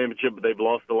state championship, but they've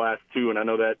lost the last two, and I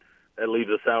know that leaves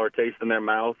a sour taste in their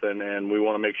mouth, and we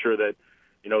want to make sure that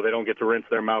they don't get to rinse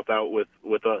their mouth out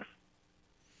with us.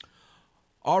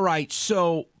 All right,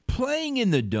 so playing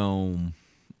in the Dome,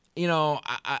 you know,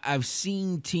 I've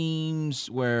seen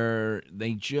teams where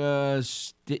they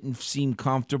just didn't seem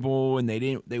comfortable and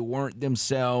they weren't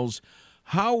themselves.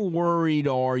 How worried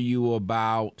are you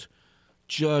about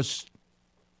just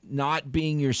not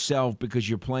being yourself because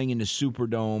you're playing in the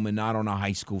Superdome and not on a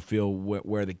high school field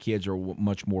where the kids are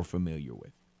much more familiar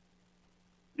with?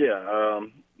 Yeah,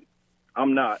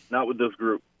 I'm not with this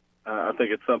group. I think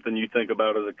it's something you think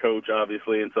about as a coach,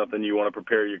 obviously, and something you want to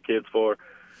prepare your kids for.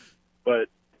 But,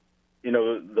 you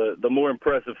know, the more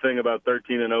impressive thing about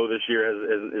 13-0 this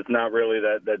year is not really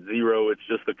that zero. It's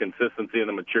just the consistency and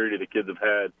the maturity the kids have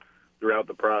had throughout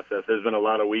the process. There's been a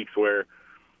lot of weeks where,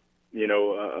 you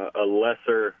know, a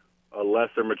lesser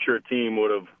mature team would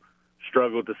have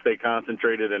struggled to stay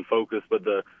concentrated and focused, but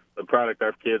the product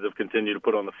our kids have continued to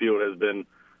put on the field has been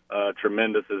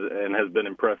tremendous and has been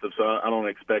impressive. So I don't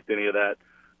expect any of that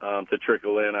to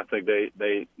trickle in. I think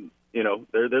they you know,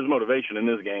 there's motivation in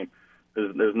this game.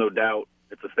 There's no doubt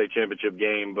it's a state championship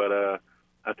game, but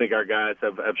I think our guys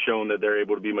have shown that they're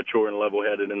able to be mature and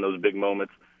level-headed in those big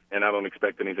moments, and I don't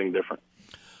expect anything different.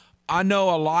 I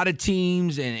know a lot of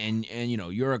teams, and you know,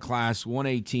 you're a Class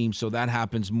 1A team, so that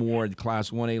happens more at the Class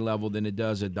 1A level than it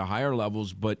does at the higher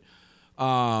levels, but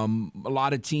a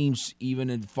lot of teams, even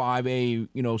in 5A,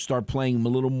 you know, start playing a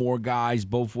little more guys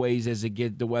both ways as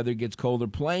the weather gets colder.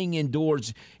 Playing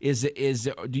indoors is that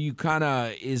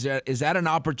an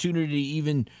opportunity to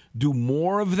even do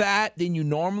more of that than you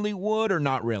normally would, or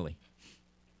not really?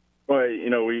 Well,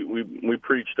 you know, we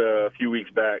preached a few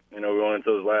weeks back. You know, we went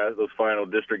into those final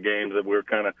district games that we were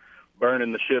kind of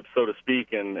burning the ship, so to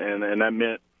speak, and that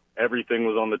meant everything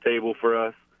was on the table for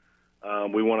us.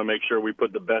 We want to make sure we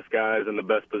put the best guys in the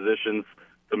best positions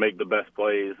to make the best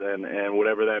plays, and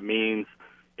whatever that means.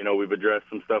 You know, we've addressed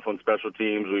some stuff on special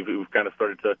teams. We've kind of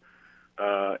started to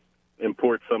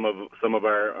import some of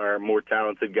our more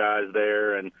talented guys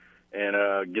there, and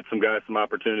get some guys some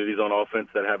opportunities on offense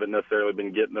that haven't necessarily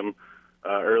been getting them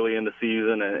early in the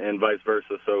season, and vice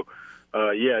versa. So,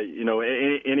 yeah, you know,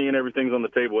 any and everything's on the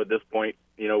table at this point.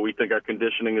 You know, we think our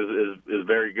conditioning is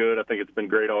very good. I think it's been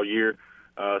great all year.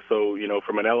 So, you know,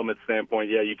 from an element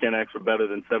standpoint, yeah, you can't ask for better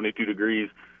than 72 degrees,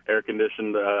 air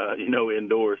conditioned, you know,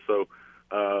 indoors. So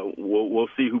we'll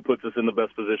see who puts us in the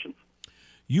best positions.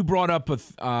 You brought up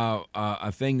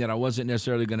a thing that I wasn't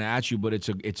necessarily going to ask you, but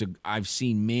I've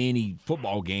seen many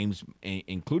football games,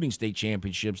 including state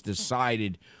championships,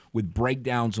 decided with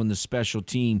breakdowns on the special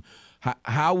team.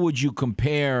 How would you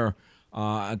compare,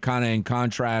 kind of in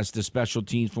contrast, the special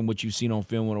teams from what you've seen on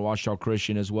film with Ouachita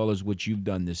Christian as well as what you've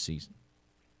done this season?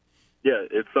 Yeah,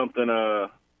 it's something,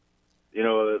 you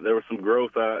know, there was some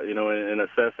growth, you know, in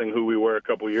assessing who we were a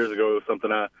couple years ago. It was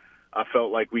something I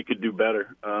felt like we could do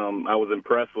better. I was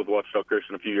impressed with Ouachita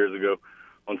Christian a few years ago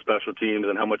on special teams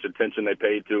and how much attention they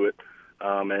paid to it.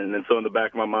 And so in the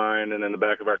back of my mind and in the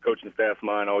back of our coaching staff's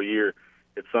mind all year,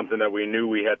 it's something that we knew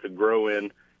we had to grow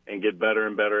in and get better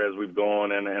and better as we've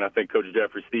gone. And I think Coach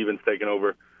Jeffrey Stevens, taking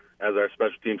over as our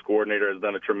special teams coordinator, has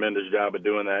done a tremendous job of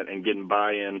doing that and getting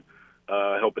buy-in,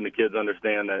 helping the kids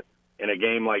understand that in a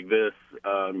game like this,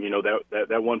 you know,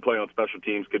 that one play on special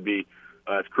teams could be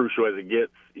as crucial as it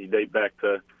gets. You date back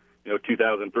to, you know,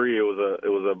 2003. It was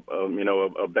you know,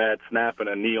 a bad snap and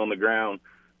a knee on the ground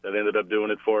that ended up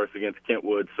doing it for us against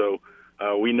Kentwood. So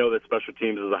we know that special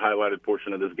teams is a highlighted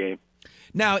portion of this game.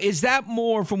 Now, is that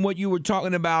more from what you were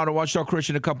talking about at Ouachita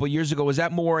Christian a couple of years ago? Is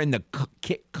that more in the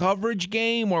coverage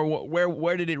game, or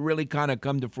where did it really kind of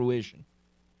come to fruition?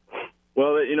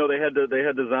 Well, you know, they had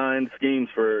designed schemes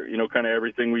for, you know, kind of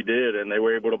everything we did, and they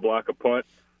were able to block a punt,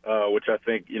 which I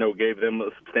think, you know, gave them a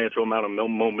substantial amount of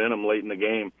momentum late in the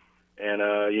game.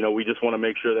 And, you know, we just want to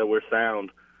make sure that we're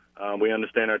sound. We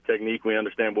understand our technique. We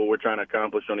understand what we're trying to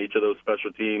accomplish on each of those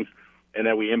special teams, and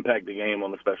that we impact the game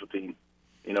on the special team.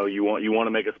 You know, you want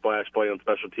to make a splash play on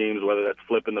special teams, whether that's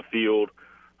flipping the field,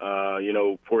 you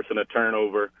know, forcing a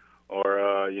turnover,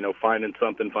 or, you know, finding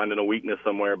a weakness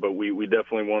somewhere. But we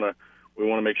definitely want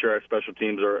to make sure our special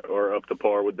teams are up to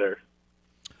par with theirs.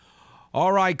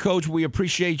 All right, Coach, we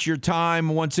appreciate your time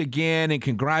once again, and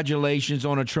congratulations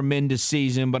on a tremendous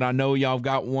season. But I know y'all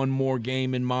got one more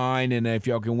game in mind, and if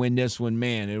y'all can win this one,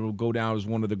 man, it will go down as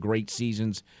one of the great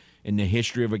seasons in the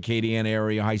history of Acadiana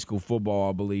area high school football,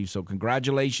 I believe. So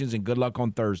congratulations and good luck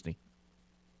on Thursday.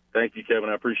 Thank you, Kevin.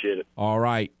 I appreciate it. All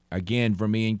right. Again,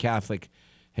 from Ian Catholic,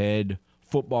 head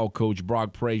football coach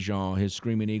Brock Prejean. His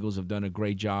Screaming Eagles have done a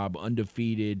great job,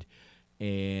 undefeated,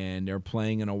 and they're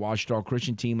playing in a Ouachita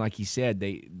Christian team. Like he said,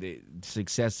 the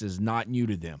success is not new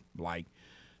to them. Like,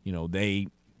 you know, they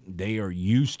They are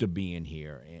used to being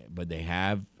here, but they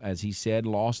have, as he said,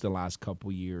 lost the last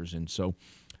couple years. And so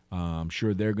I'm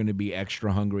sure they're going to be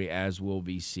extra hungry, as will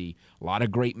VC. A lot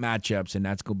of great matchups, and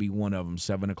that's going to be one of them,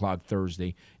 7 o'clock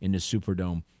Thursday in the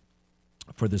Superdome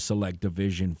for the Select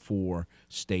Division IV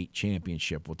state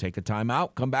championship. We'll take a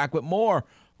timeout, come back with more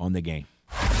on The Game.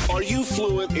 Are you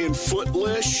fluent in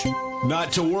Footlish?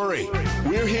 Not to worry.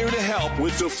 We're here to help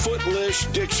with the Footlish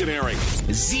Dictionary.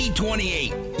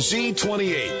 Z28.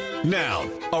 Z28.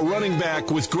 Noun, a running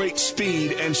back with great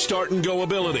speed and start-and-go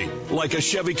ability, like a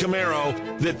Chevy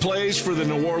Camaro that plays for the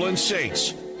New Orleans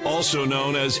Saints, also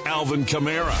known as Alvin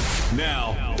Kamara.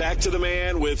 Now, back to the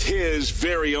man with his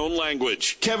very own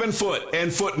language, Kevin Foote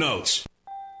and Footnotes.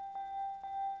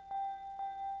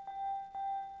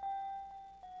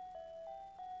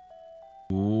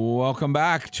 Welcome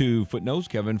back to Footnotes.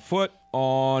 Kevin Foote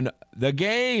on The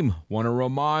Game. Want to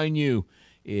remind you,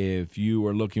 if you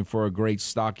are looking for a great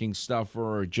stocking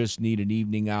stuffer or just need an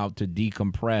evening out to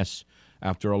decompress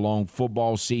after a long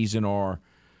football season or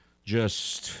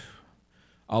just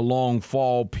a long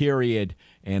fall period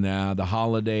and the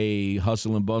holiday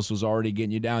hustle and bustle is already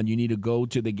getting you down, you need to go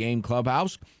to the Game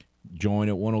Clubhouse. Join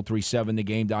at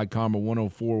 1037thegame.com or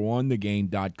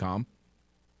 1041thegame.com.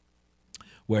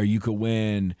 where you could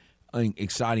win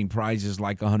exciting prizes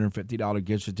like a $150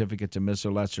 gift certificate to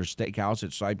Mr. Lester Steakhouse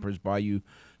at Cypress Bayou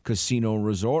Casino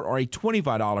Resort, or a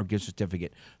 $25 gift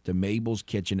certificate to Mabel's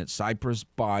Kitchen at Cypress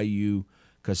Bayou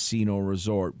Casino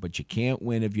Resort. But you can't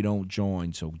win if you don't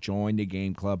join, so join the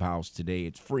Game Clubhouse today.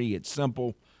 It's free, it's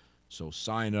simple, so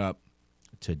sign up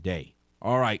today.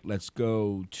 All right, let's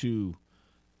go to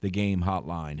the Game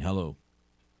Hotline. Hello.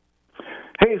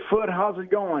 Hey, Foot, how's it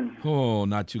going? Oh,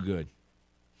 not too good.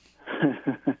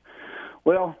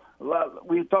 Well,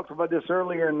 we talked about this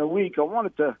earlier in the week. I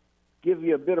wanted to give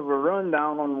you a bit of a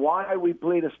rundown on why we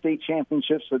play the state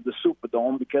championships at the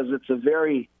Superdome, because it's a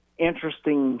very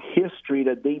interesting history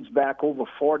that dates back over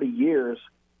 40 years,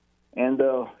 and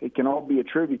it can all be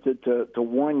attributed to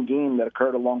one game that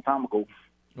occurred a long time ago.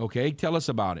 Okay, tell us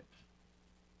about it.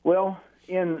 Well,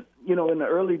 in the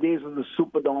early days of the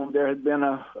Superdome, there had been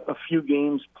a few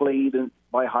games played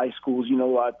by high schools.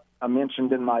 I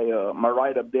mentioned in my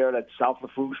write-up there that South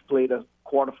Lafourche played a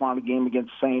quarterfinal game against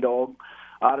St. Aug.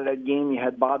 Out of that game, you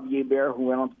had Bob Yebert, who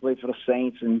went on to play for the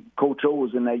Saints, and Coach O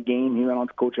was in that game. He went on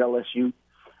to coach LSU.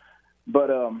 But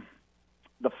 2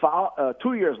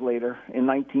 years later, in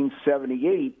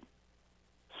 1978,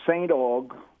 St.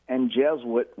 Aug and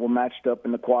Jesuit were matched up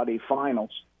in the Quad A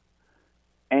finals.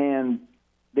 And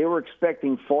they were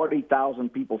expecting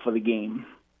 40,000 people for the game.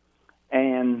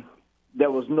 And there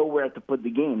was nowhere to put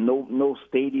the game. No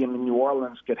stadium in New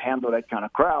Orleans could handle that kind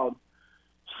of crowd.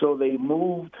 So they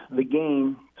moved the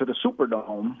game to the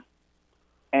Superdome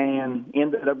and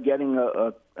ended up getting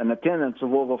an attendance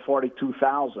of over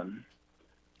 42,000.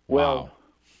 Well,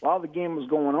 while the game was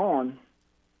going on,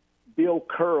 Bill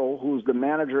Curl, who was the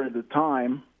manager at the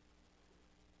time,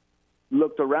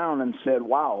 looked around and said,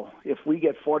 wow, if we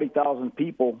get 40,000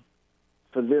 people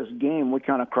for this game, what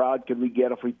kind of crowd could we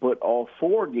get if we put all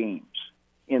four games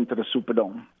into the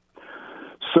Superdome?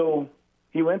 So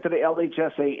he went to the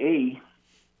LHSAA,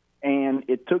 and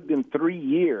it took them 3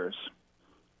 years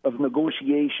of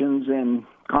negotiations and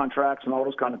contracts and all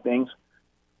those kind of things.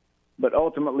 But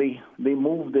ultimately, they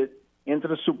moved it into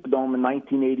the Superdome in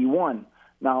 1981.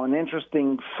 Now, an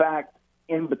interesting fact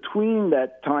in between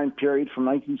that time period from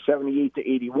 1978 to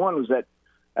 81 was that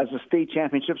as the state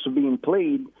championships were being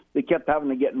played, they kept having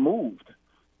to get moved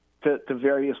to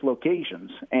various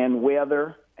locations. And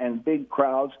weather and big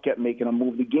crowds kept making them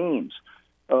move the games.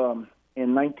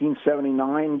 In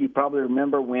 1979, you probably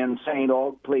remember when St.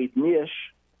 Aug played Nish,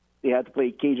 they had to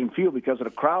play Cajun Field because of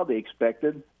the crowd they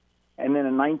expected. And then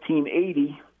in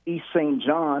 1980, East St.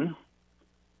 John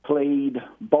played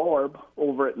Barb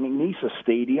over at McNeesa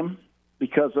Stadium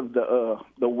because of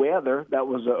the weather. That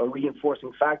was a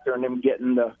reinforcing factor in them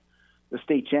getting the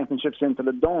state championships into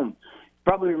the Dome.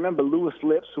 Probably remember Lewis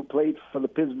Lips, who played for the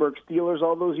Pittsburgh Steelers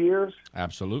all those years.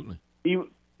 Absolutely.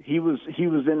 He was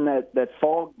in that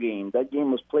fall game. That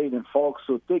game was played in fog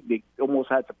so thick they almost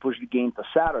had to push the game to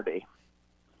Saturday.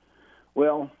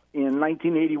 Well, in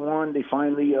 1981, they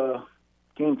finally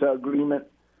came to agreement,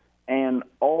 and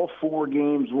all four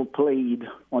games were played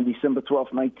on December 12,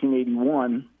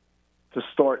 1981, to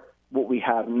start what we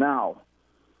have now.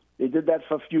 They did that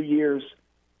for a few years.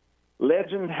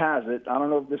 Legend has it, I don't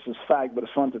know if this is fact, but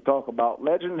it's fun to talk about.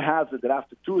 Legend has it that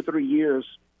after 2 or 3 years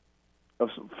of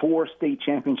 4 state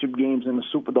championship games in the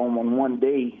Superdome on one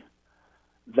day,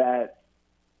 that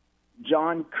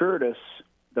John Curtis,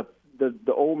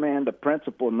 the old man, the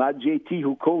principal, not JT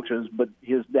who coaches, but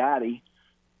his daddy,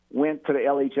 went to the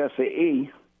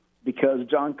LHSAA because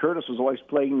John Curtis was always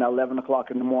playing the 11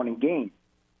 o'clock in the morning game.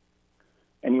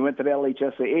 And he went to the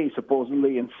LHSAA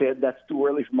supposedly and said, that's too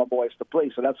early for my boys to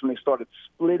play. So that's when they started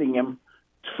splitting him,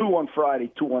 2 on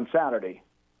Friday, 2 on Saturday.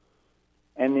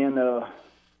 And then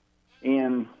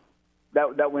and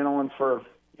that went on for,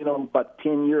 about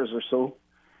 10 years or so.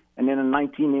 And then in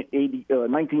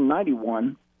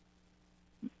 1991,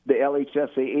 the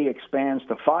LHSAA expands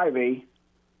to 5A,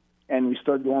 and we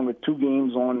started going with 2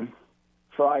 games on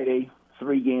Friday,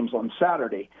 3 games on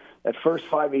Saturday. That first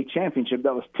 5A championship,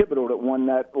 that was Thibodeau that won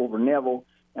that over Neville.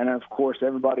 And then, of course,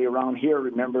 everybody around here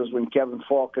remembers when Kevin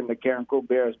Falk and the Karen Crow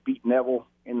Bears beat Neville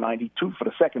in 92 for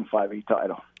the second 5A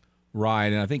title. Right,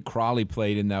 and I think Crawley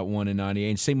played in that one in 98.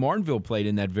 And St. Martinville played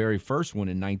in that very first one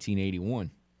in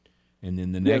 1981. And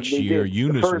then the next year,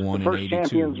 Eunice won in 82. The first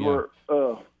champions were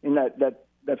in that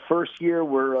first year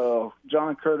were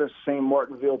John Curtis, St.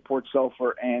 Martinville, Port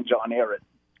Sulphur, and John Ehret,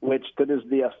 which to this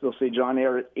day I still say John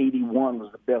Ehret 81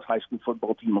 was the best high school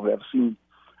football team I've ever seen.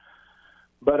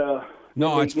 But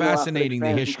no, it's fascinating,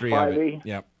 the history of it.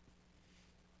 Yep.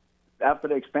 After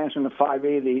the expansion to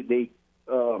 5A,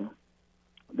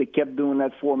 they kept doing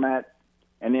that format.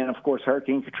 And then, of course,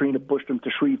 Hurricane Katrina pushed them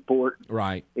to Shreveport.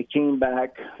 Right. They came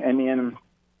back, and then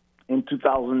in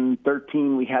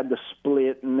 2013 we had the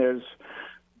split, and there's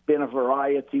been a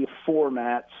variety of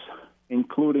formats,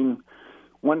 including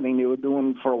one thing they were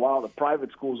doing for a while. The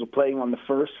private schools were playing on the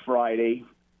first Friday,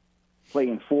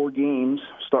 playing 4 games,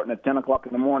 starting at 10 o'clock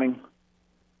in the morning.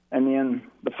 And then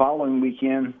the following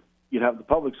weekend, you'd have the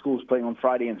public schools playing on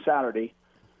Friday and Saturday.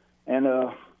 And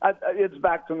it's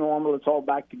back to normal. It's all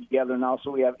back together now.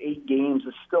 So we have 8 games.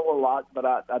 It's still a lot, but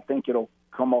I think it'll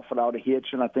come off without a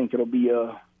hitch, and I think it'll be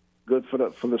good for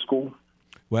the school.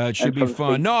 Well, it should be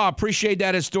fun. No, I appreciate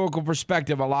that historical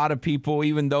perspective. A lot of people,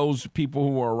 even those people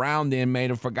who were around then, may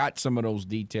have forgot some of those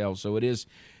details. So it is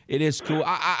cool.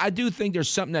 I do think there's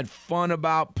something that's fun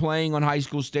about playing on high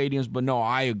school stadiums, but no,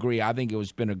 I agree. I think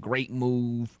it's been a great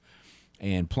move.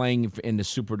 And playing in the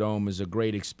Superdome is a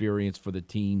great experience for the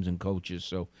teams and coaches.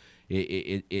 So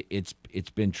it's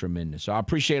been tremendous. So I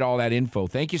appreciate all that info.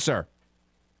 Thank you, sir.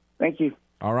 Thank you.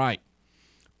 All right.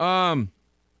 And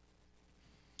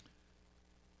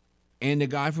the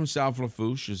guy from South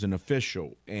Lafourche is an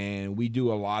official, and we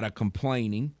do a lot of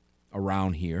complaining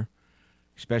around here,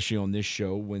 especially on this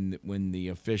show when the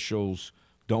officials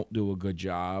don't do a good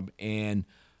job. And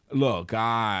look,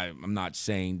 I'm not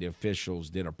saying the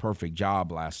officials did a perfect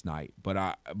job last night, but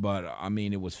I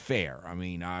mean it was fair. I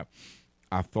mean I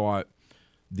thought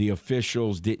the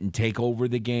officials didn't take over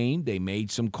the game. They made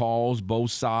some calls,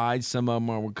 both sides. Some of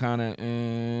them were kind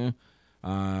of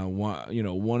some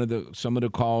of the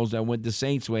calls that went the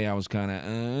Saints' way, I was kind of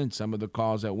and some of the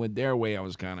calls that went their way, I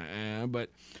was kind of but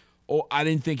I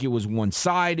didn't think it was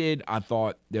one-sided. I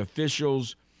thought the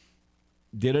officials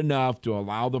did enough to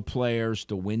allow the players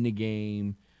to win the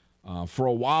game. For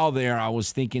a while there, I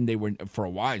was thinking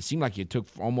it seemed like it took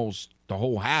almost the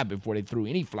whole half before they threw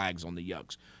any flags on the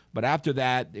Yucks. But after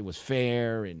that, it was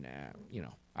fair, and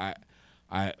it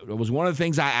was one of the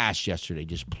things I asked yesterday.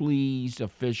 Just please,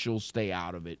 officials, stay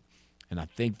out of it. And I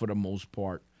think for the most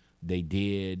part, they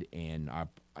did, and I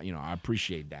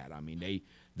appreciate that. I mean,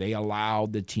 they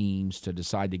allowed the teams to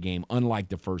decide the game, unlike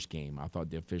the first game. I thought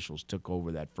the officials took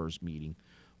over that first meeting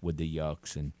with the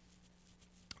Yucks, and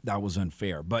that was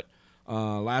unfair. But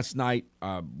last night,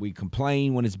 we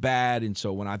complain when it's bad, and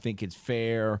so when I think it's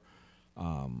fair,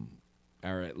 or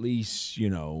at least,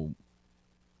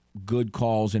 good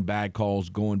calls and bad calls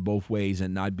going both ways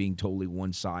and not being totally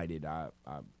one-sided, I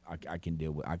can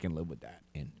live with that.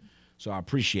 And so I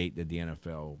appreciate that the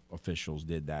NFL officials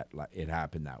did that. It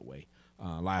happened that way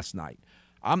last night.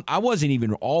 I wasn't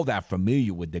even all that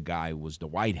familiar with the guy who was the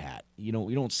white hat. You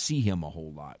don't see him a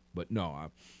whole lot. But no,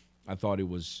 I thought it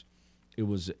was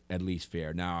at least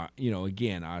fair. Now,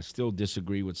 again, I still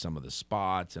disagree with some of the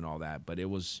spots and all that, but it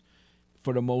was,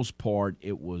 for the most part,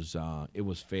 it was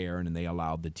fair, and they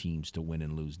allowed the teams to win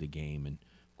and lose the game. And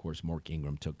of course, Mark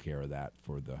Ingram took care of that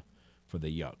for the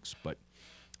Yucks. But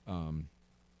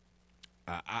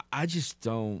I just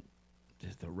don't.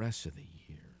 The rest of the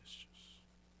year is just.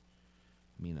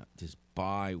 This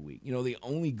bye week. The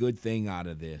only good thing out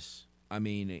of this,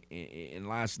 and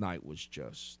last night was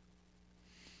just.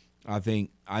 I think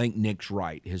Nick's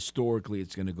right. Historically,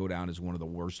 it's going to go down as one of the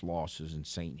worst losses in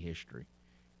Saint history.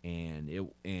 And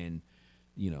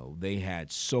they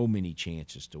had so many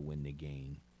chances to win the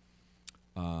game.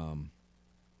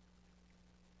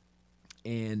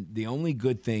 And the only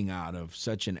good thing out of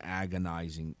such an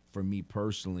agonizing, for me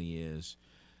personally, is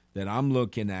that I'm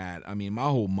looking at, I mean, my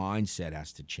whole mindset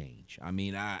has to change. I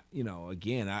mean,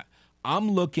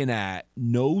 I'm looking at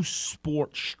no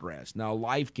sports stress. Now,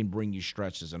 life can bring you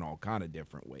stresses in all kind of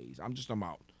different ways. I'm just talking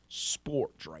about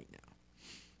sports right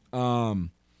now.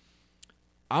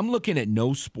 I'm looking at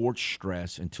no sports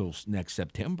stress until next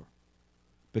September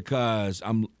because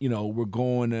we're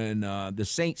going and the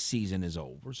Saints season is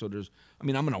over. So I'm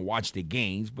going to watch the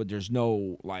games, but there's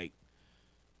no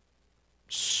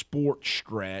sports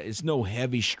stress. It's no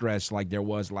heavy stress like there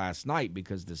was last night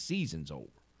because the season's over.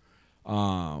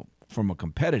 From a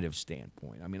competitive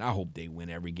standpoint, I mean, I hope they win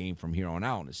every game from here on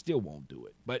out, and it still won't do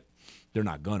it. But they're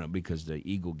not gonna because the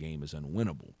Eagle game is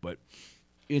unwinnable. But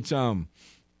it's I'm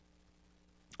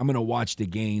gonna watch the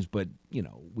games, but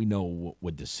we know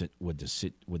what the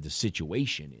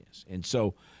situation is, and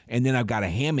then I've got a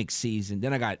hammock season.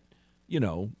 Then I got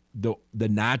the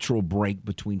natural break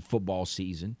between football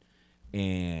season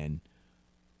and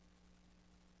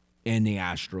the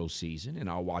Astros season, and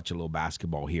I'll watch a little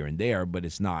basketball here and there, but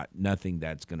it's nothing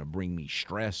that's going to bring me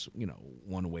stress,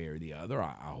 one way or the other.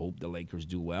 I hope the Lakers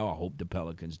do well. I hope the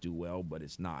Pelicans do well, but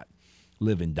it's not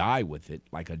live and die with it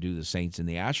like I do the Saints and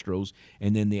the Astros,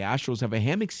 and then the Astros have a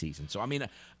hammock season. So, I mean,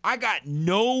 I got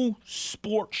no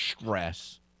sports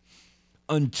stress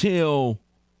until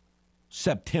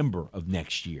September of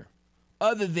next year,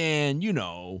 other than,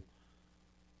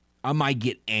 I might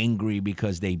get angry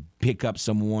because they pick up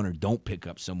someone or don't pick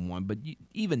up someone, but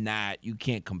even that you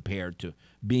can't compare to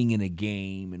being in a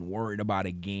game and worried about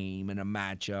a game and a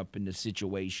matchup and the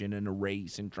situation and a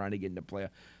race and trying to get into play.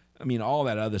 I mean, all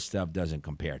that other stuff doesn't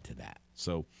compare to that.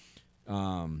 So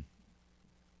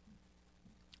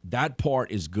that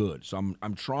part is good. So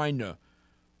I'm trying to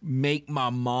make my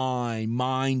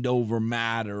mind over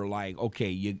matter. Like,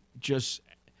 okay,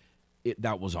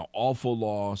 that was an awful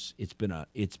loss. It's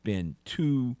been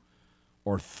 2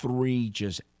 or 3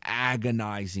 just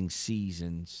agonizing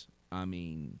seasons. I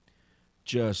mean,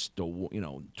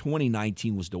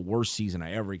 2019 was the worst season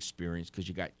I ever experienced because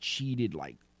you got cheated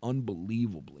like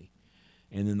unbelievably.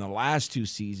 And then the last 2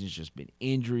 seasons just been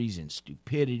injuries and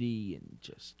stupidity and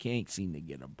just can't seem to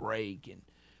get a break and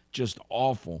just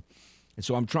awful. And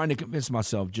so I'm trying to convince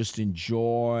myself just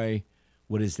enjoy,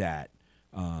 what is that,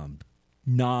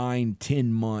 9-10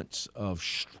 months of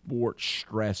sports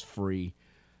stress-free.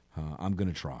 I'm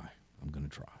going to try.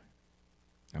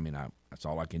 I mean, that's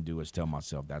all I can do is tell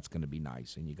myself that's going to be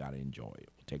nice, and you got to enjoy it.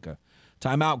 We'll take a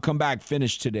timeout, come back,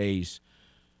 finish today's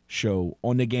show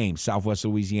on The Game, Southwest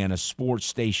Louisiana sports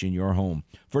station, your home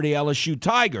for the LSU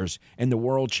Tigers and the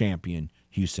world champion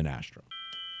Houston Astros.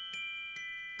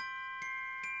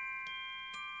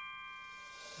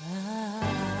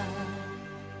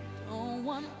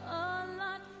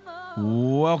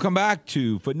 Welcome back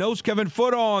to Footnotes. Kevin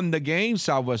Foote on The Game,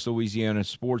 Southwest Louisiana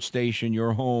sports station,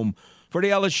 your home for the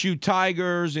LSU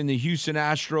Tigers and the Houston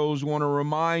Astros. Want to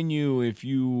remind you, if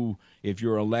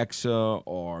your Alexa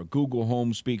or Google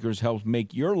Home speakers help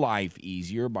make your life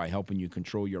easier by helping you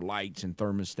control your lights and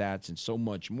thermostats and so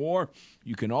much more,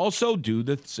 you can also do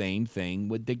the same thing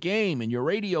with The Game. And your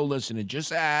radio listener,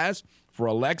 just ask for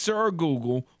Alexa or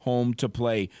Google Home to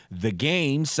play The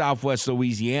Game, Southwest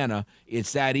Louisiana.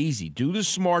 It's that easy. Do the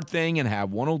smart thing and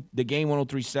have The Game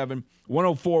 103.7,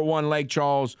 104.1 Lake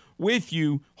Charles with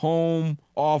you, home,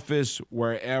 office,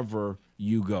 wherever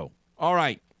you go. All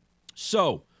right.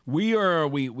 So we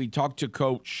talked to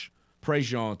Coach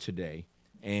Prejean today,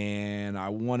 and I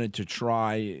wanted to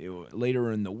try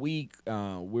later in the week.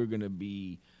 We're going to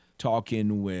be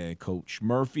talking with Coach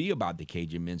Murphy about the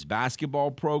Cajun men's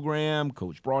basketball program,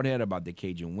 Coach Broadhead about the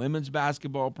Cajun women's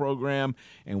basketball program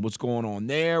and what's going on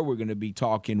there. We're going to be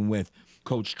talking with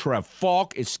Coach Trev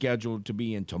Falk. Is scheduled to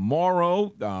be in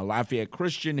tomorrow, Lafayette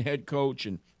Christian head coach,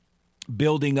 and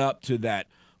building up to that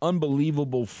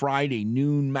unbelievable Friday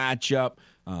noon matchup,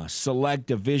 select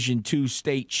Division II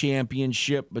state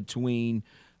championship between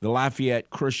the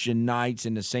Lafayette Christian Knights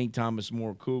and the St. Thomas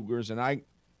More Cougars. And I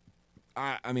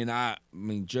mean,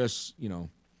 just,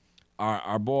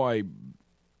 our boy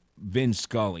Vin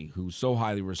Scully, who's so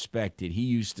highly respected, he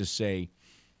used to say,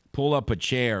 pull up a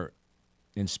chair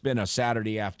and spend a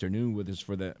Saturday afternoon with us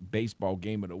for the baseball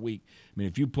game of the week. I mean,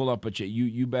 if you pull up a chair,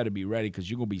 you better be ready because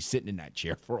you're going to be sitting in that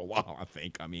chair for a while, I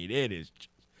think. I mean, it is just,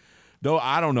 though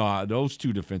I don't know, those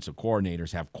 2 defensive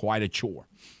coordinators have quite a chore.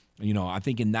 I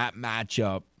think in that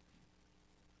matchup,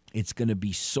 it's going to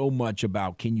be so much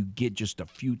about, can you get just a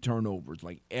few turnovers?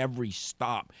 Like every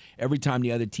stop, every time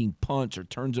the other team punts or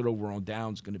turns it over on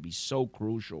down is going to be so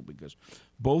crucial because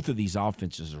both of these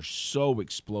offenses are so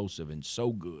explosive and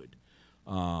so good.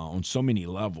 on so many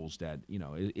levels that,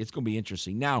 it's going to be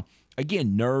interesting. Now,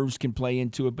 again, nerves can play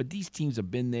into it, but these teams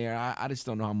have been there. I just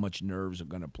don't know how much nerves are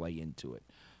going to play into it.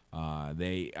 I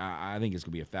think it's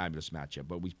going to be a fabulous matchup,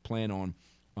 but we plan on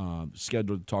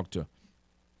scheduled to talk to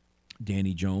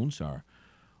Danny Jones,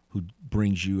 who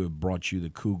brought you the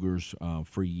Cougars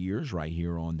for years right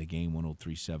here on the game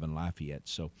 103.7 Lafayette.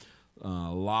 So a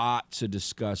lot to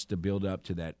discuss to build up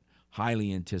to that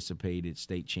highly anticipated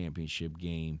state championship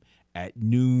game at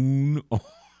noon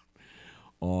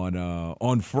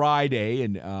on Friday.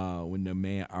 And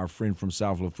when our friend from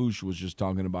South Lafourche was just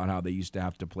talking about how they used to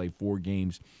have to play 4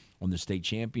 games on the state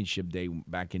championship day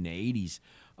back in the 80s,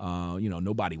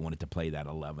 nobody wanted to play that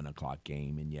 11 o'clock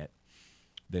game, and yet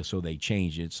so they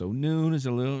changed it. So noon is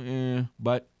a little,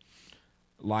 but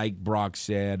like Brock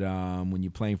said, when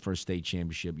you're playing for a state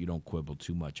championship, you don't quibble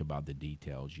too much about the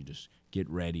details. You just get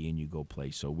ready and you go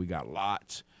play. So we got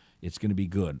lots. It's going to be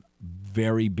good.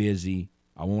 Very busy.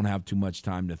 I won't have too much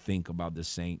time to think about the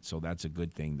Saints, so that's a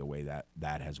good thing the way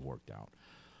that has worked out.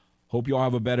 Hope you all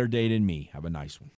have a better day than me. Have a nice one.